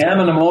podcast. I am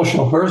an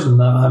emotional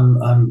person.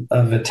 I'm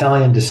of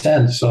Italian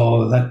descent,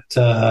 so that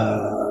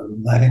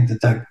I think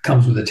that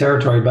comes with the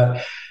territory.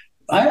 But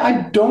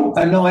I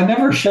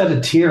never shed a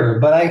tear,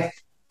 but I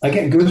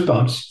get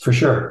goosebumps for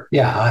sure.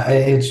 Yeah,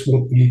 it's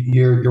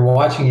you're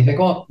watching. You think,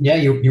 well, yeah,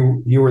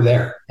 you were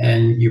there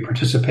and you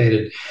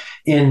participated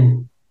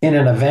in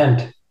an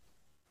event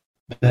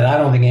that I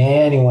don't think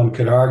anyone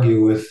could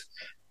argue with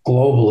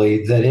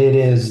globally that it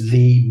is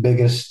the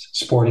biggest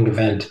sporting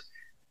event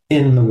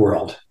in the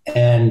world.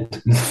 And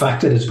the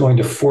fact that it's going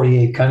to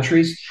 48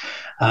 countries,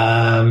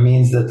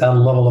 means that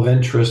level of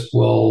interest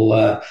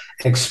will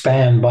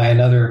expand by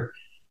another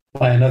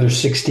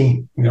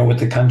 16, with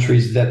the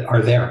countries that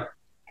are there.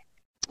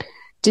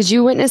 Did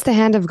you witness the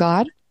hand of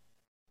God?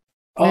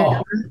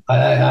 Oh,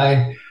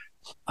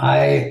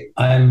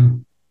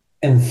 I'm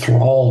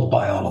enthralled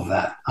by all of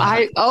that.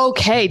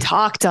 Okay,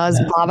 talk to us,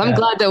 Bob. I'm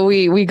glad that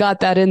we got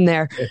that in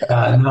there.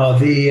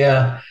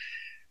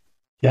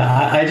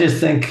 I just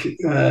think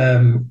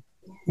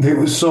it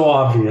was so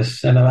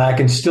obvious, and I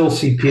can still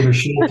see Peter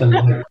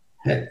Shilton,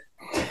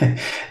 saying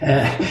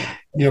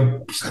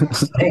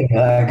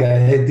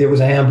it was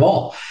a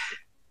handball.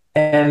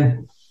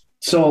 And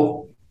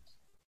so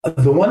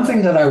the one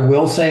thing that I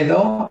will say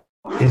though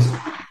is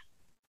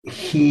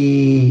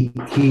he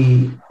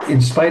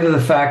in spite of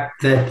the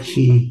fact that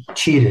he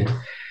cheated,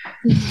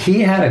 he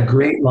had a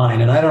great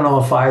line, and I don't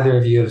know if either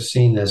of you have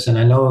seen this, and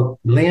I know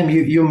Liam,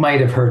 you might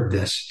have heard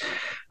this.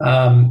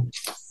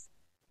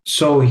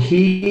 So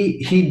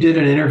he did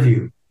an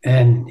interview,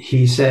 and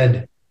he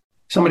said,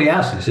 somebody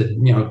asked him, I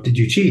said, did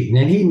you cheat?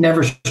 And he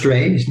never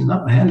strayed. He said,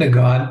 no, hand to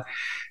God,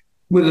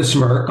 with a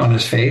smirk on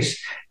his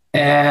face.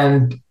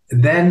 And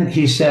then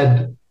he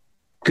said,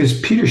 because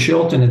Peter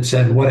Shilton had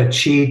said, what a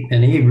cheat,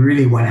 and he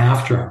really went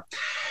after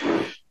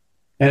him.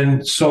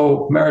 And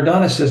so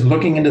Maradona says,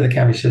 looking into the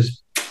camera, he says,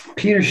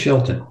 Peter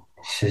Shilton.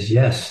 He says,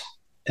 yes.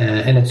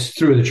 And it's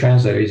through the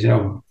translator. He's,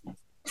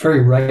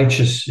 very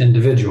righteous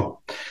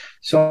individual.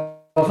 So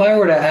if I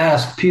were to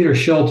ask Peter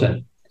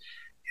Shilton,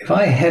 if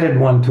I headed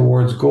one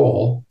towards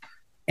goal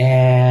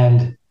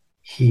and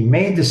he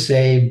made the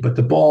save, but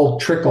the ball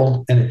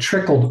trickled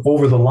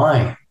over the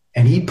line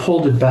and he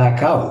pulled it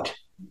back out,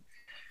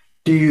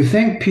 do you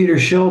think Peter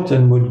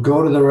Shilton would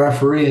go to the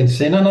referee and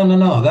say,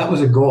 no, that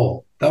was a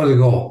goal. That was a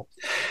goal.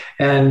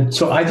 And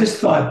so I just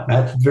thought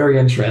that's very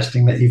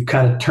interesting that you've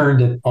kind of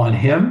turned it on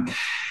him.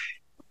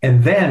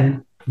 And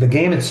then the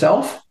game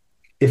itself,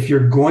 if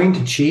you're going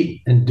to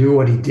cheat and do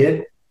what he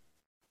did,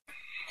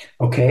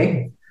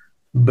 okay,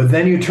 but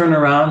then you turn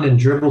around and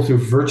dribble through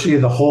virtually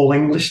the whole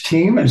English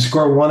team and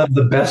score one of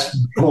the best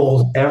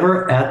goals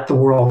ever at the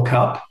World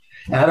Cup,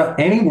 at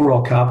any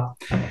World Cup.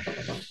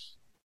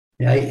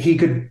 Yeah, he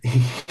could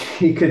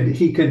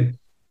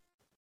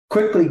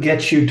quickly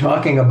get you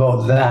talking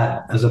about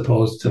that as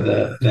opposed to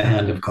the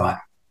hand of God.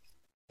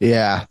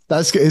 Yeah,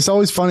 it's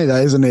always funny,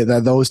 that, isn't it?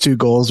 That those two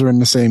goals were in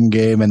the same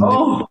game, and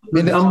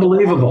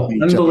unbelievable.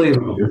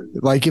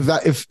 Like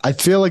if I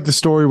feel like the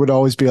story would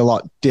always be a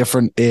lot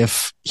different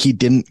if he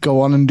didn't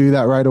go on and do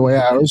that right away.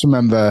 I always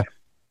remember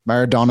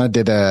Maradona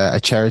did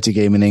a charity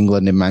game in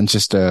England, in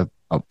Manchester,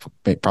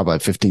 probably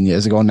like 15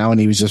 years ago now,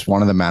 and he was just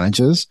one of the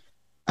managers,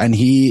 and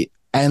he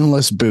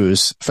endless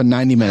boos for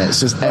 90 minutes,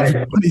 just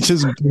everybody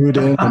just booed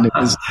him, and it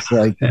was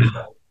like,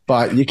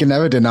 but you can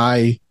never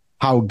deny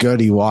how good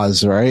he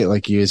was, right?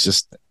 Like he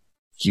was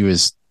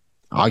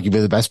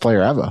arguably the best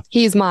player ever.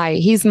 He's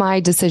my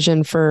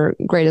decision for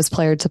greatest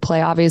player to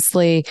play.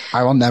 Obviously,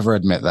 I will never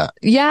admit that.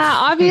 Yeah,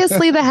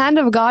 obviously the hand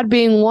of God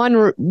being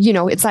one,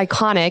 it's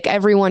iconic.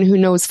 Everyone who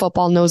knows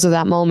football knows of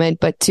that moment.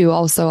 But two,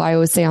 also, I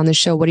always say on the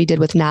show what he did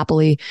with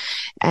Napoli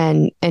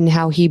and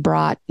how he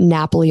brought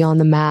Napoli on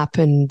the map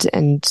and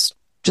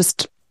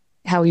just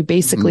how he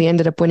basically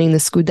ended up winning the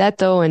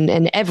Scudetto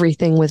and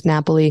everything with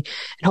Napoli.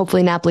 And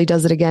hopefully Napoli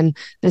does it again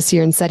this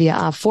year in Serie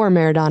A for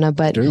Maradona.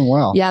 But doing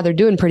well. Yeah, they're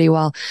doing pretty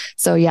well.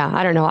 So yeah,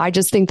 I don't know. I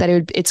just think that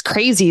it's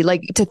crazy.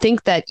 Like to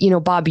think that,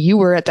 Bob, you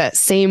were at that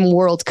same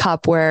World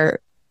Cup where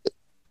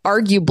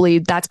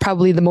arguably that's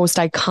probably the most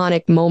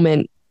iconic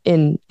moment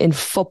in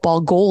football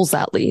goals,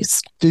 at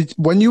least.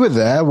 When you were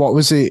there, what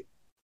was it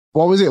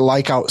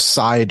like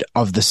outside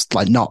of this,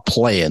 like not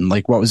playing?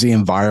 Like what was the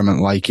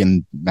environment like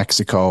in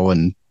Mexico,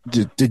 and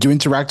did you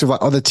interact with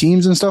like other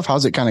teams and stuff?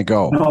 How's it kind of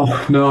go?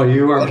 No,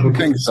 you are. I don't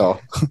think so.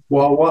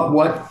 Well,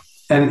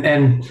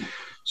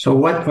 so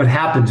what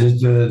happens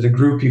is the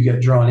group you get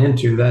drawn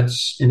into,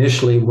 that's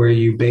initially where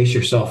you base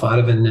yourself out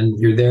of, and then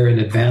you're there in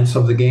advance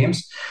of the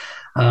games.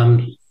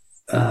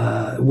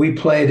 We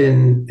played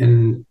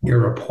in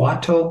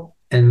Irapuato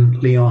and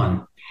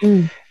Leon,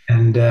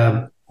 and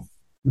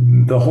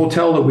the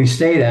hotel that we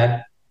stayed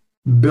at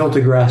built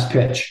a grass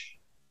pitch.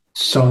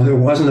 So there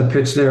wasn't a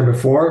pitch there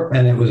before,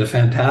 and it was a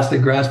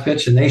fantastic grass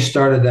pitch, and they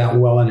started that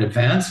well in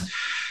advance.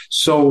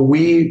 So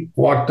we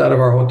walked out of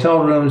our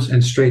hotel rooms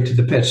and straight to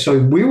the pitch. So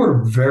we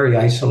were very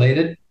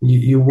isolated.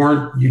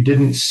 You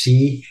didn't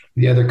see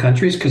the other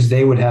countries because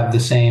they would have the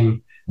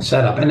same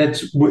setup, and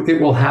it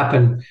will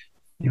happen.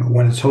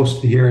 When it's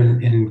hosted here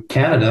in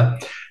Canada,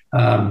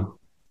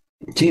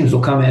 teams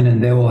will come in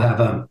and they will have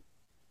a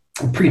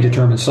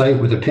predetermined site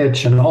with a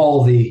pitch and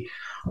all the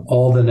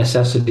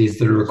necessities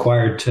that are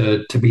required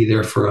to be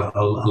there for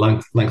a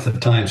length of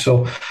time.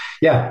 So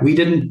yeah, we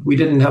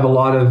didn't have a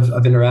lot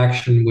of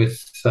interaction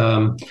with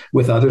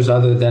others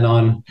other than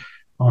on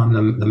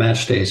the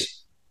match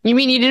days. You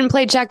mean you didn't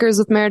play checkers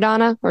with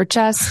Maradona or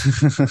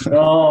chess?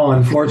 No,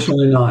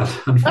 unfortunately not.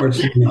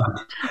 Unfortunately not.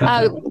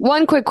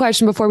 One quick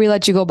question before we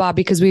let you go, Bob,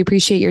 because we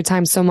appreciate your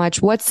time so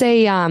much. What's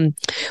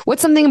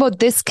something about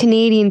this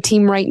Canadian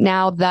team right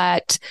now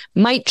that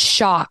might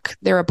shock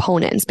their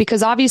opponents?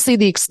 Because obviously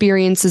the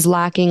experience is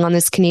lacking on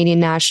this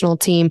Canadian national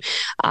team,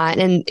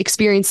 and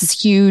experience is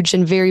huge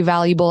and very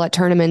valuable at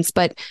tournaments.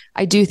 But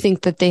I do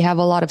think that they have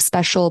a lot of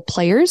special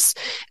players,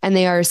 and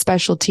they are a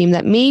special team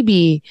that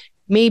maybe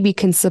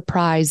can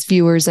surprise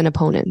viewers and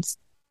opponents.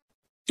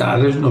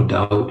 There's no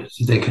doubt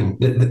they can.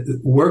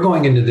 We're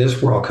going into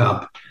this World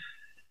Cup,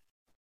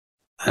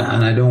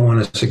 and I don't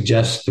want to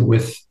suggest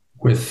with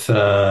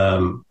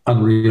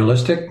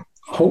unrealistic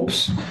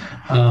hopes.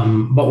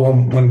 But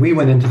when we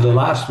went into the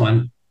last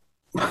one,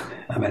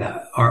 I mean, it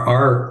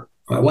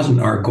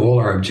wasn't our goal,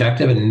 our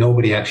objective, and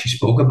nobody actually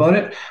spoke about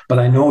it. But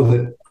I know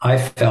that I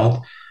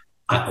felt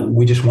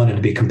we just wanted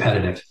to be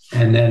competitive,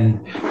 and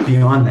then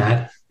beyond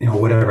that,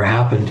 whatever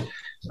happened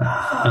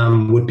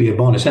would be a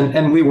bonus.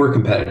 And we were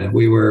competitive.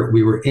 We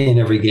were in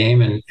every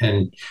game, and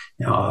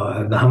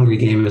the hungry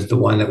game is the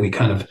one that we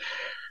kind of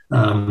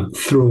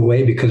threw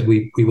away because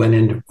we went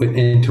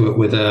into it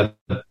with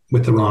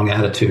the wrong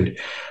attitude.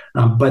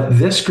 But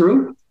this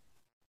group,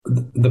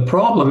 the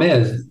problem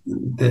is,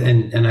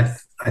 and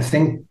I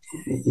think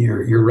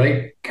you're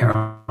right,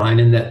 Caroline,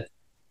 in that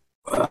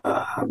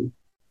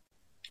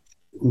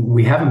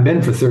we haven't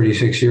been for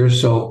 36 years.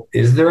 So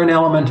is there an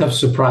element of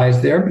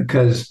surprise there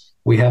because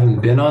we haven't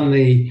been on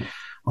the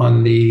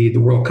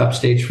World Cup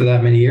stage for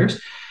that many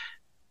years?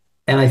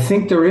 And I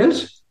think there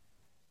is,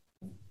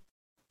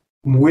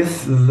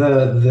 with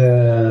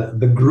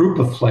the group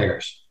of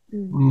players.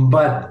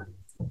 But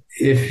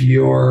if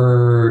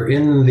you're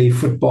in the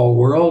football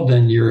world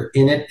and you're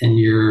in it and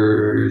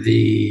you're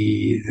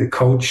the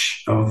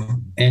coach of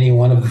any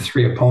one of the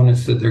three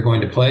opponents that they're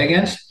going to play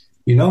against,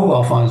 you know who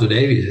Alphonso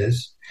Davies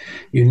is.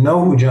 You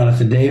know who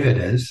Jonathan David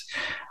is.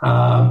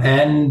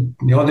 And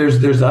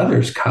there's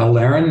others, Kyle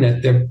Larin.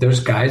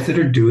 There's guys that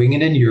are doing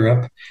it in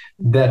Europe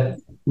that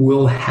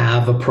will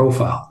have a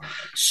profile.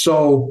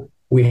 So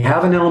we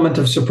have an element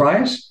of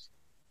surprise,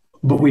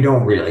 but we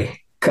don't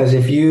really, because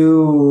if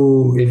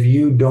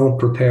you don't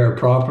prepare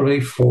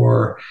properly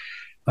for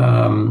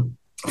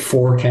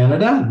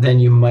Canada, then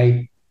you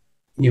might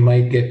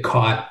get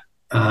caught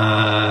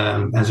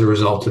as a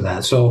result of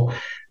that. So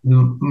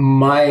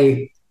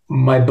my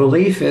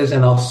belief is,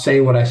 and I'll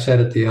say what I said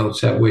at the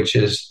outset, which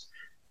is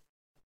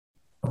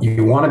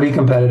you want to be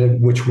competitive,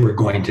 which we're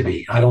going to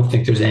be. I don't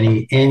think there's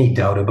any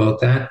doubt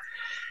about that.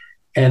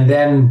 And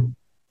then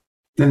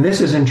this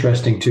is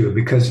interesting too,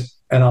 because,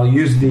 and I'll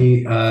use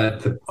the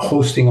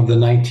hosting of the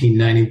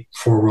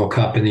 1994 World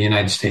Cup in the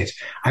United States.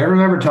 I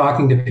remember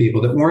talking to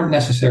people that weren't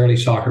necessarily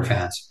soccer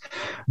fans,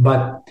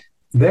 but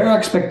their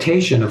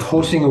expectation of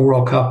hosting a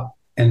World Cup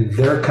and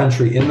their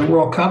country in the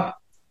World Cup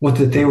was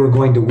that they were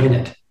going to win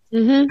it.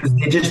 Mm-hmm.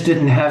 They just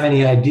didn't have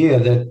any idea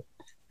that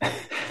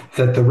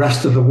the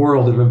rest of the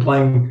world had been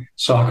playing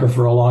soccer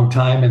for a long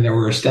time, and there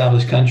were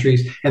established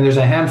countries, and there's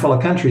a handful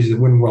of countries that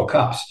win World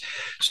Cups.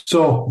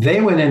 So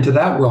they went into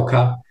that World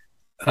Cup,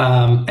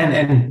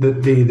 and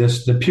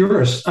the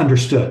purists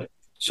understood.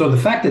 So the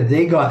fact that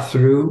they got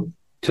through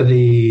to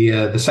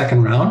the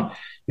second round,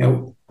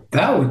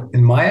 that was,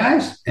 in my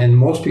eyes and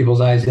most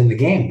people's eyes in the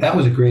game, that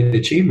was a great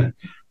achievement.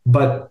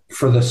 But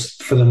for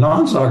the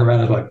non-soccer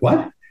fans, like,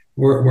 what?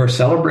 We're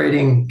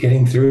celebrating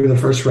getting through the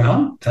first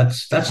round.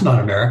 That's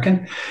not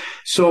American.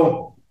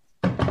 So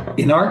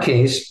in our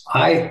case,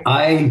 my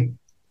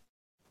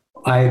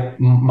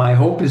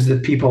hope is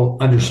that people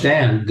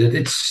understand that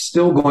it's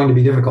still going to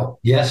be difficult.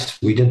 Yes,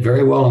 we did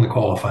very well in the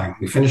qualifying.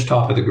 We finished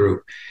top of the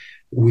group.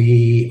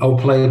 We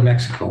outplayed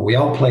Mexico. We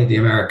outplayed the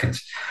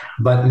Americans.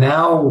 But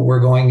now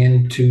we're going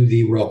into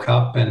the World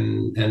Cup,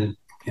 and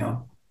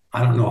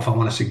I don't know if I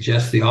want to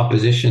suggest the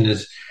opposition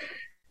is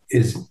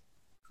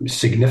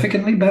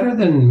significantly better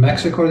than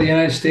Mexico or the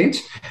United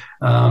States,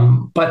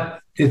 but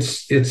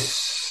it's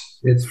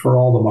for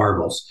all the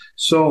marbles.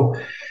 So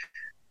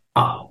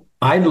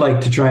I'd like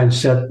to try and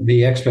set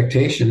the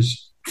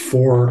expectations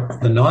for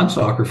the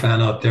non-soccer fan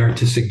out there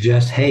to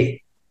suggest,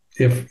 hey,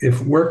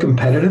 if we're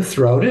competitive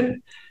throughout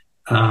it,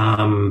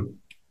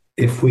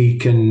 if we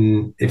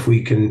can,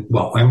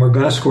 well, and we're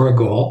going to score a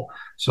goal,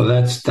 so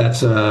that's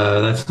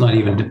not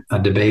even a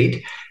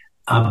debate.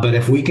 But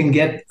if we can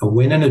get a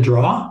win and a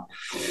draw,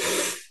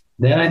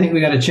 then I think we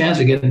got a chance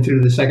of getting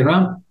through to the second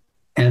round.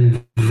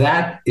 And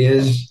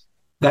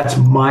that's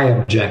my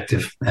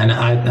objective. And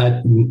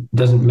I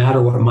doesn't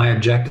matter what my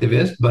objective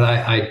is,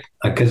 but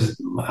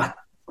because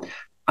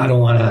I don't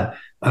want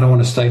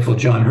to stifle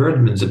John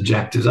Herdman's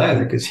objectives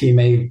either, because they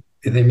may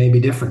be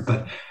different.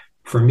 But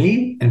for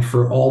me and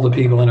for all the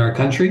people in our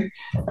country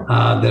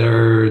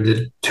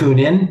that tune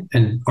in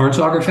and aren't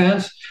soccer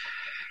fans,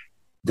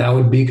 that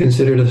would be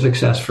considered a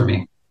success for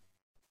me.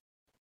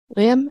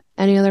 Liam,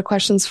 any other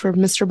questions for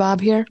Mr. Bob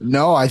here?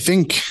 No, I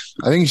think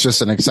it's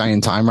just an exciting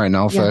time right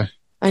now for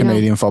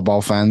Canadian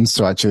football fans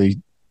to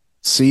actually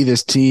see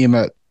this team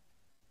at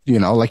you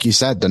know, like you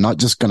said, they're not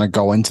just going to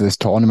go into this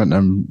tournament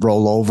and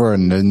roll over,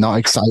 and they're not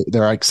excited.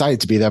 They're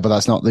excited to be there, but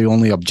that's not the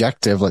only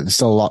objective. Like, there's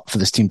still a lot for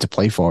this team to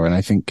play for. And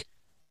I think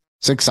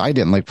it's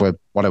exciting. Like,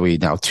 what are we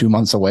now, 2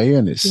 months away?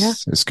 And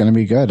it's going to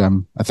be good.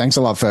 Thanks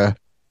a lot for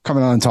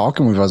coming on and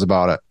talking with us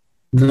about it.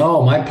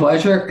 No, my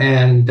pleasure.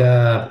 And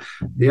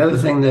the other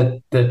thing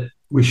that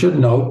we should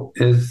note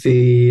is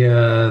the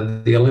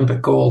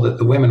Olympic gold that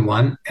the women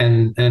won,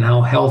 and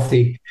how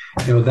healthy,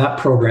 you know, that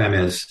program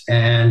is.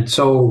 And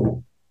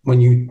so when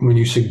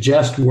you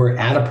suggest we're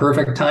at a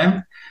perfect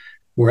time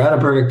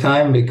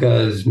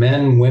because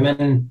men,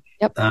 women,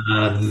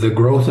 the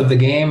growth of the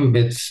game,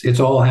 it's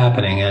all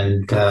happening,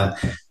 and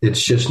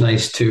it's just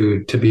nice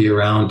to be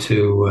around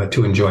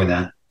to enjoy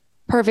that.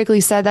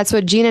 Perfectly said. That's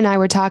what Gina and I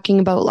were talking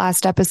about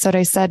last episode.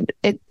 I said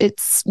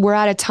we're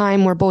at a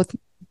time where both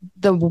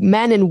the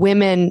men and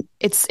women,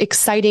 it's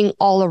exciting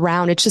all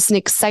around. It's just an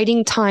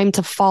exciting time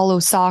to follow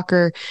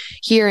soccer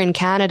here in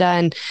Canada.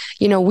 And,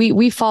 you know,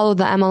 we follow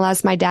the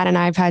MLS. My dad and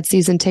I have had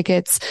season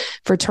tickets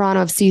for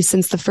Toronto FC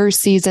since the first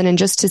season. And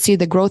just to see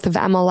the growth of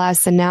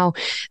MLS, and now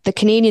the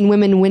Canadian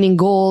women winning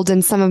gold,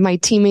 and some of my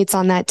teammates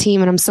on that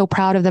team. And I'm so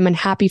proud of them and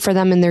happy for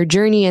them in their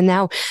journey. And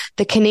now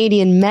the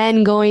Canadian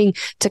men going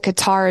to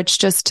Qatar.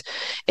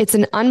 It's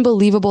an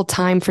unbelievable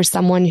time for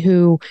someone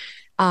who,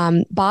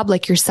 Bob,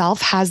 like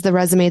yourself, has the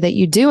resume that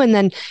you do. And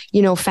then,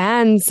 you know,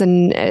 fans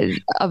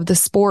and of the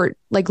sport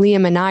like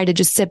Liam and I, to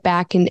just sit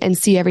back and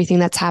see everything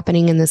that's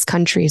happening in this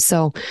country.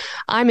 So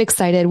I'm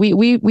excited.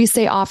 We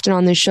say often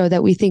on this show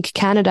that we think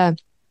Canada,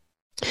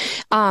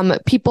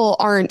 people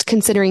aren't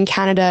considering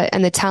Canada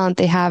and the talent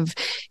they have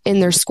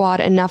in their squad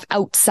enough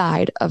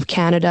outside of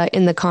Canada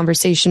in the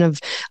conversation of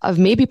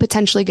maybe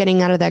potentially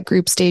getting out of that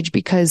group stage,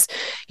 because,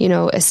 you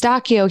know,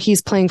 Estacio,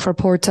 he's playing for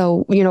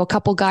Porto, you know, a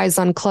couple guys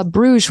on Club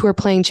Bruges who are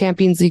playing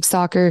Champions League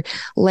soccer,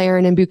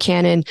 Laren and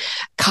Buchanan.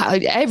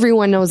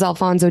 Everyone knows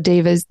Alphonso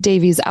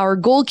Davies, our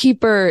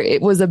goalkeeper.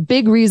 It was a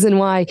big reason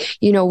why,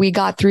 you know, we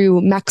got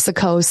through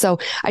Mexico. So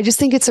I just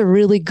think it's a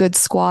really good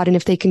squad. And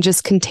if they can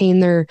just contain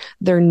their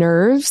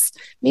nerves,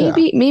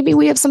 maybe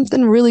we have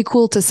something really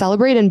cool to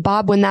celebrate. And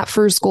Bob, when that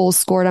first goal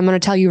scored, I'm going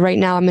to tell you right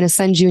now, I'm going to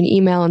send you an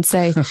email and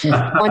say,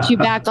 I want you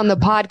back on the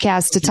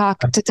podcast to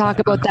talk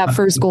about that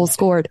first goal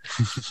scored.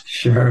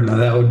 Sure. No,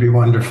 that would be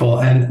wonderful.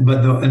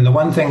 But the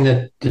one thing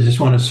that I just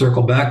want to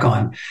circle back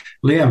on,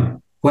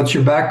 Liam, what's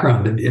your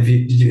background? Have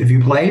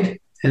you played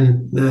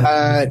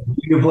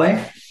you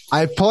play?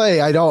 I play.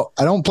 I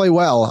don't play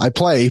well. I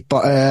play,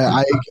 but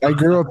I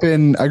grew up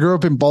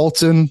in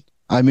Bolton.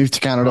 I moved to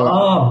Canada.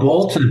 Oh,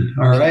 Bolton.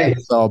 All right.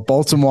 So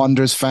Bolton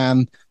Wanderers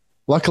fan.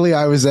 Luckily,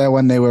 I was there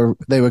when they were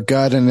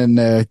good and in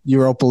the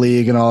Europa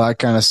League and all that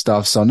kind of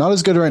stuff. So not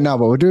as good right now,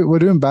 but we're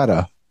doing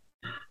better.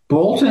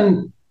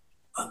 Bolton,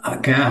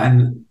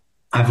 again,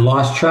 I've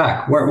lost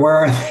track. Where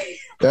are they?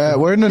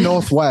 We're in the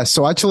Northwest.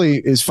 So actually,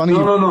 it's funny.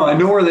 No. I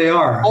know where they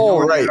are. Oh,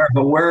 right.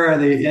 But where are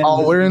they?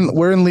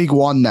 We're in League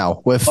One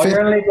now.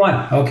 You're in League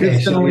One.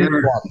 Okay. So League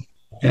One.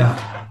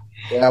 Yeah.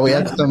 Yeah, we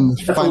had some.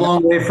 That's a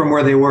long way from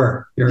where they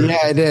were.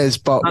 Yeah, it is.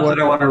 But not that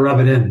I want to rub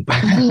it in.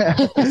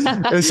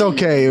 It's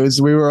okay.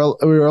 We were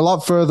a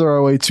lot further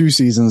away 2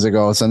 seasons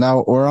ago. So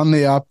now we're on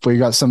the up. We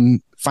got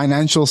some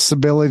financial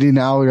stability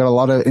now. We got a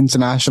lot of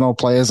international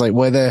players. Like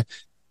we're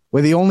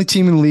the only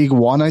team in League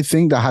One, I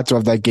think, that had to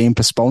have that game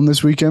postponed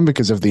this weekend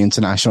because of the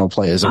international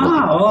players.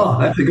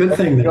 That's a good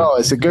thing. No,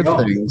 it's a good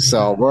thing.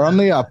 So we're on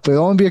the up.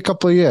 It'll only be a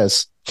couple of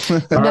years.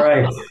 All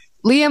right.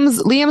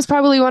 Liam's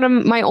probably one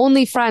of my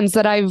only friends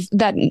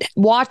that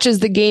watches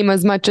the game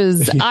as much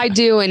as I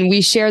do, and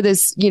we share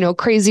this, you know,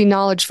 crazy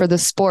knowledge for the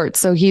sport.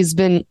 So he's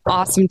been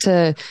awesome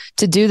to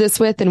do this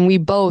with, and we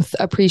both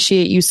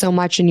appreciate you so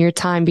much in your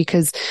time,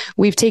 because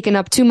we've taken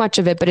up too much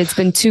of it, but it's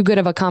been too good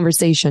of a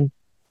conversation.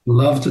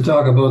 Love to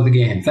talk about the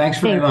game. Thanks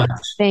very much.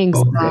 Thanks,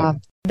 Bob.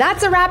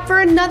 That's a wrap for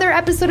another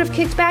episode of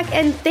Kicked Back,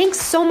 and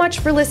thanks so much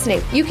for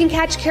listening. You can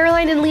catch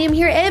Caroline and Liam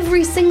here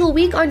every single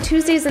week on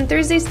Tuesdays and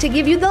Thursdays to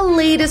give you the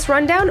latest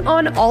rundown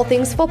on all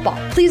things football.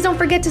 Please don't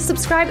forget to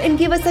subscribe and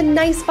give us a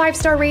nice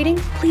 5-star rating,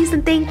 please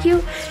and thank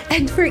you.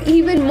 And for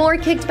even more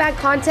Kicked Back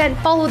content,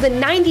 follow the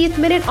 90th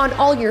Minute on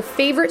all your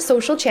favorite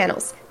social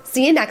channels.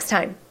 See you next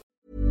time.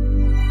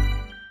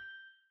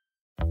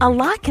 A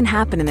lot can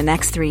happen in the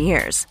next 3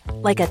 years.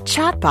 Like a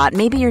chatbot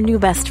may be your new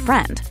best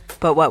friend.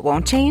 But what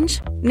won't change?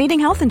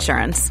 Needing health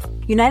insurance.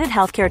 United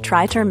Healthcare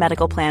Tri-Term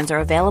Medical Plans are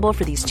available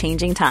for these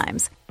changing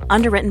times.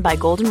 Underwritten by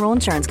Golden Rule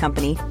Insurance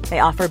Company, they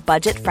offer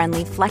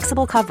budget-friendly,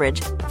 flexible coverage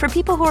for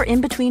people who are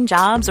in between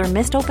jobs or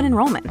missed open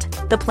enrollment.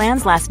 The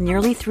plans last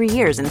nearly 3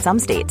 years in some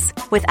states,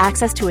 with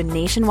access to a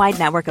nationwide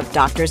network of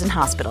doctors and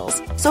hospitals.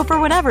 So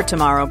for whatever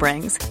tomorrow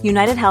brings,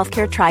 United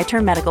Healthcare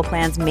Tri-Term Medical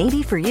Plans may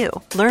be for you.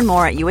 Learn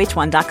more at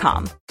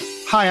uh1.com.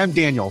 Hi, I'm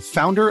Daniel,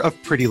 founder of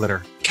Pretty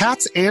Litter.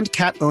 Cats and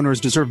cat owners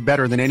deserve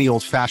better than any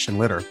old-fashioned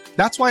litter.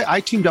 That's why I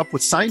teamed up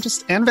with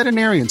scientists and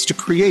veterinarians to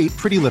create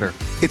Pretty Litter.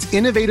 Its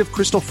innovative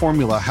crystal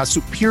formula has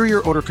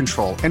superior odor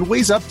control and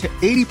weighs up to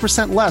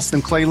 80% less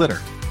than clay litter.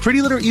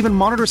 Pretty Litter even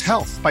monitors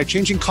health by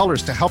changing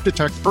colors to help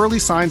detect early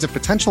signs of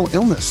potential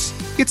illness.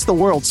 It's the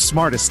world's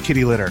smartest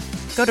kitty litter.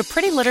 Go to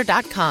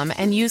prettylitter.com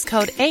and use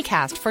code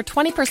ACAST for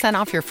 20%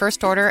 off your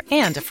first order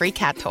and a free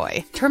cat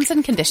toy. Terms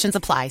and conditions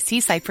apply. See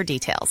site for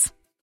details.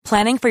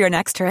 Planning for your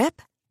next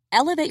trip?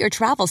 Elevate your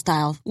travel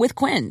style with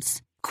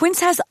Quince. Quince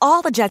has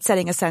all the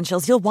jet-setting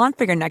essentials you'll want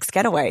for your next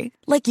getaway,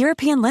 like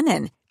European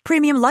linen,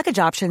 premium luggage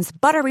options,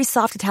 buttery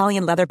soft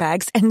Italian leather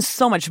bags, and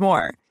so much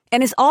more.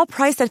 And is all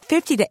priced at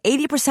 50 to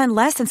 80%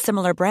 less than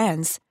similar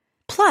brands.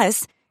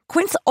 Plus,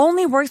 Quince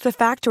only works with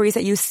factories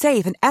that use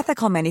safe and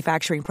ethical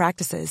manufacturing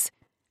practices.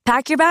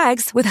 Pack your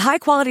bags with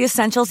high-quality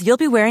essentials you'll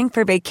be wearing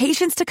for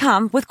vacations to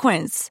come with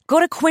Quince. Go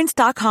to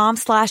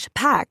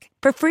quince.com/pack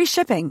for free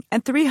shipping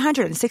and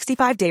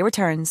 365-day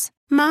returns.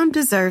 Mom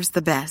deserves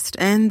the best,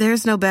 and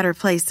there's no better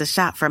place to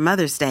shop for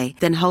Mother's Day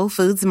than Whole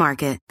Foods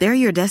Market. They're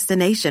your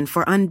destination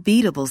for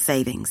unbeatable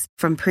savings,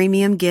 from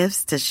premium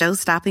gifts to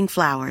show-stopping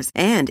flowers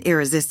and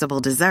irresistible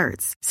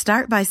desserts.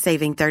 Start by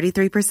saving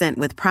 33%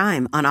 with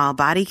Prime on all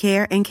body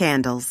care and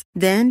candles.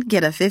 Then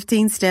get a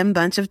 15-stem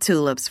bunch of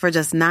tulips for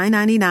just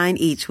 $9.99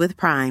 each with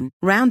Prime.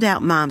 Round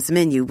out Mom's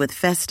menu with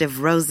festive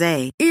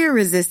rosé,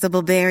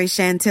 irresistible berry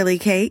chantilly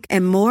cake,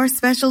 and more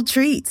special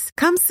treats.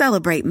 Come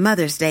celebrate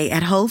Mother's Day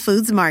at Whole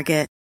Foods Market.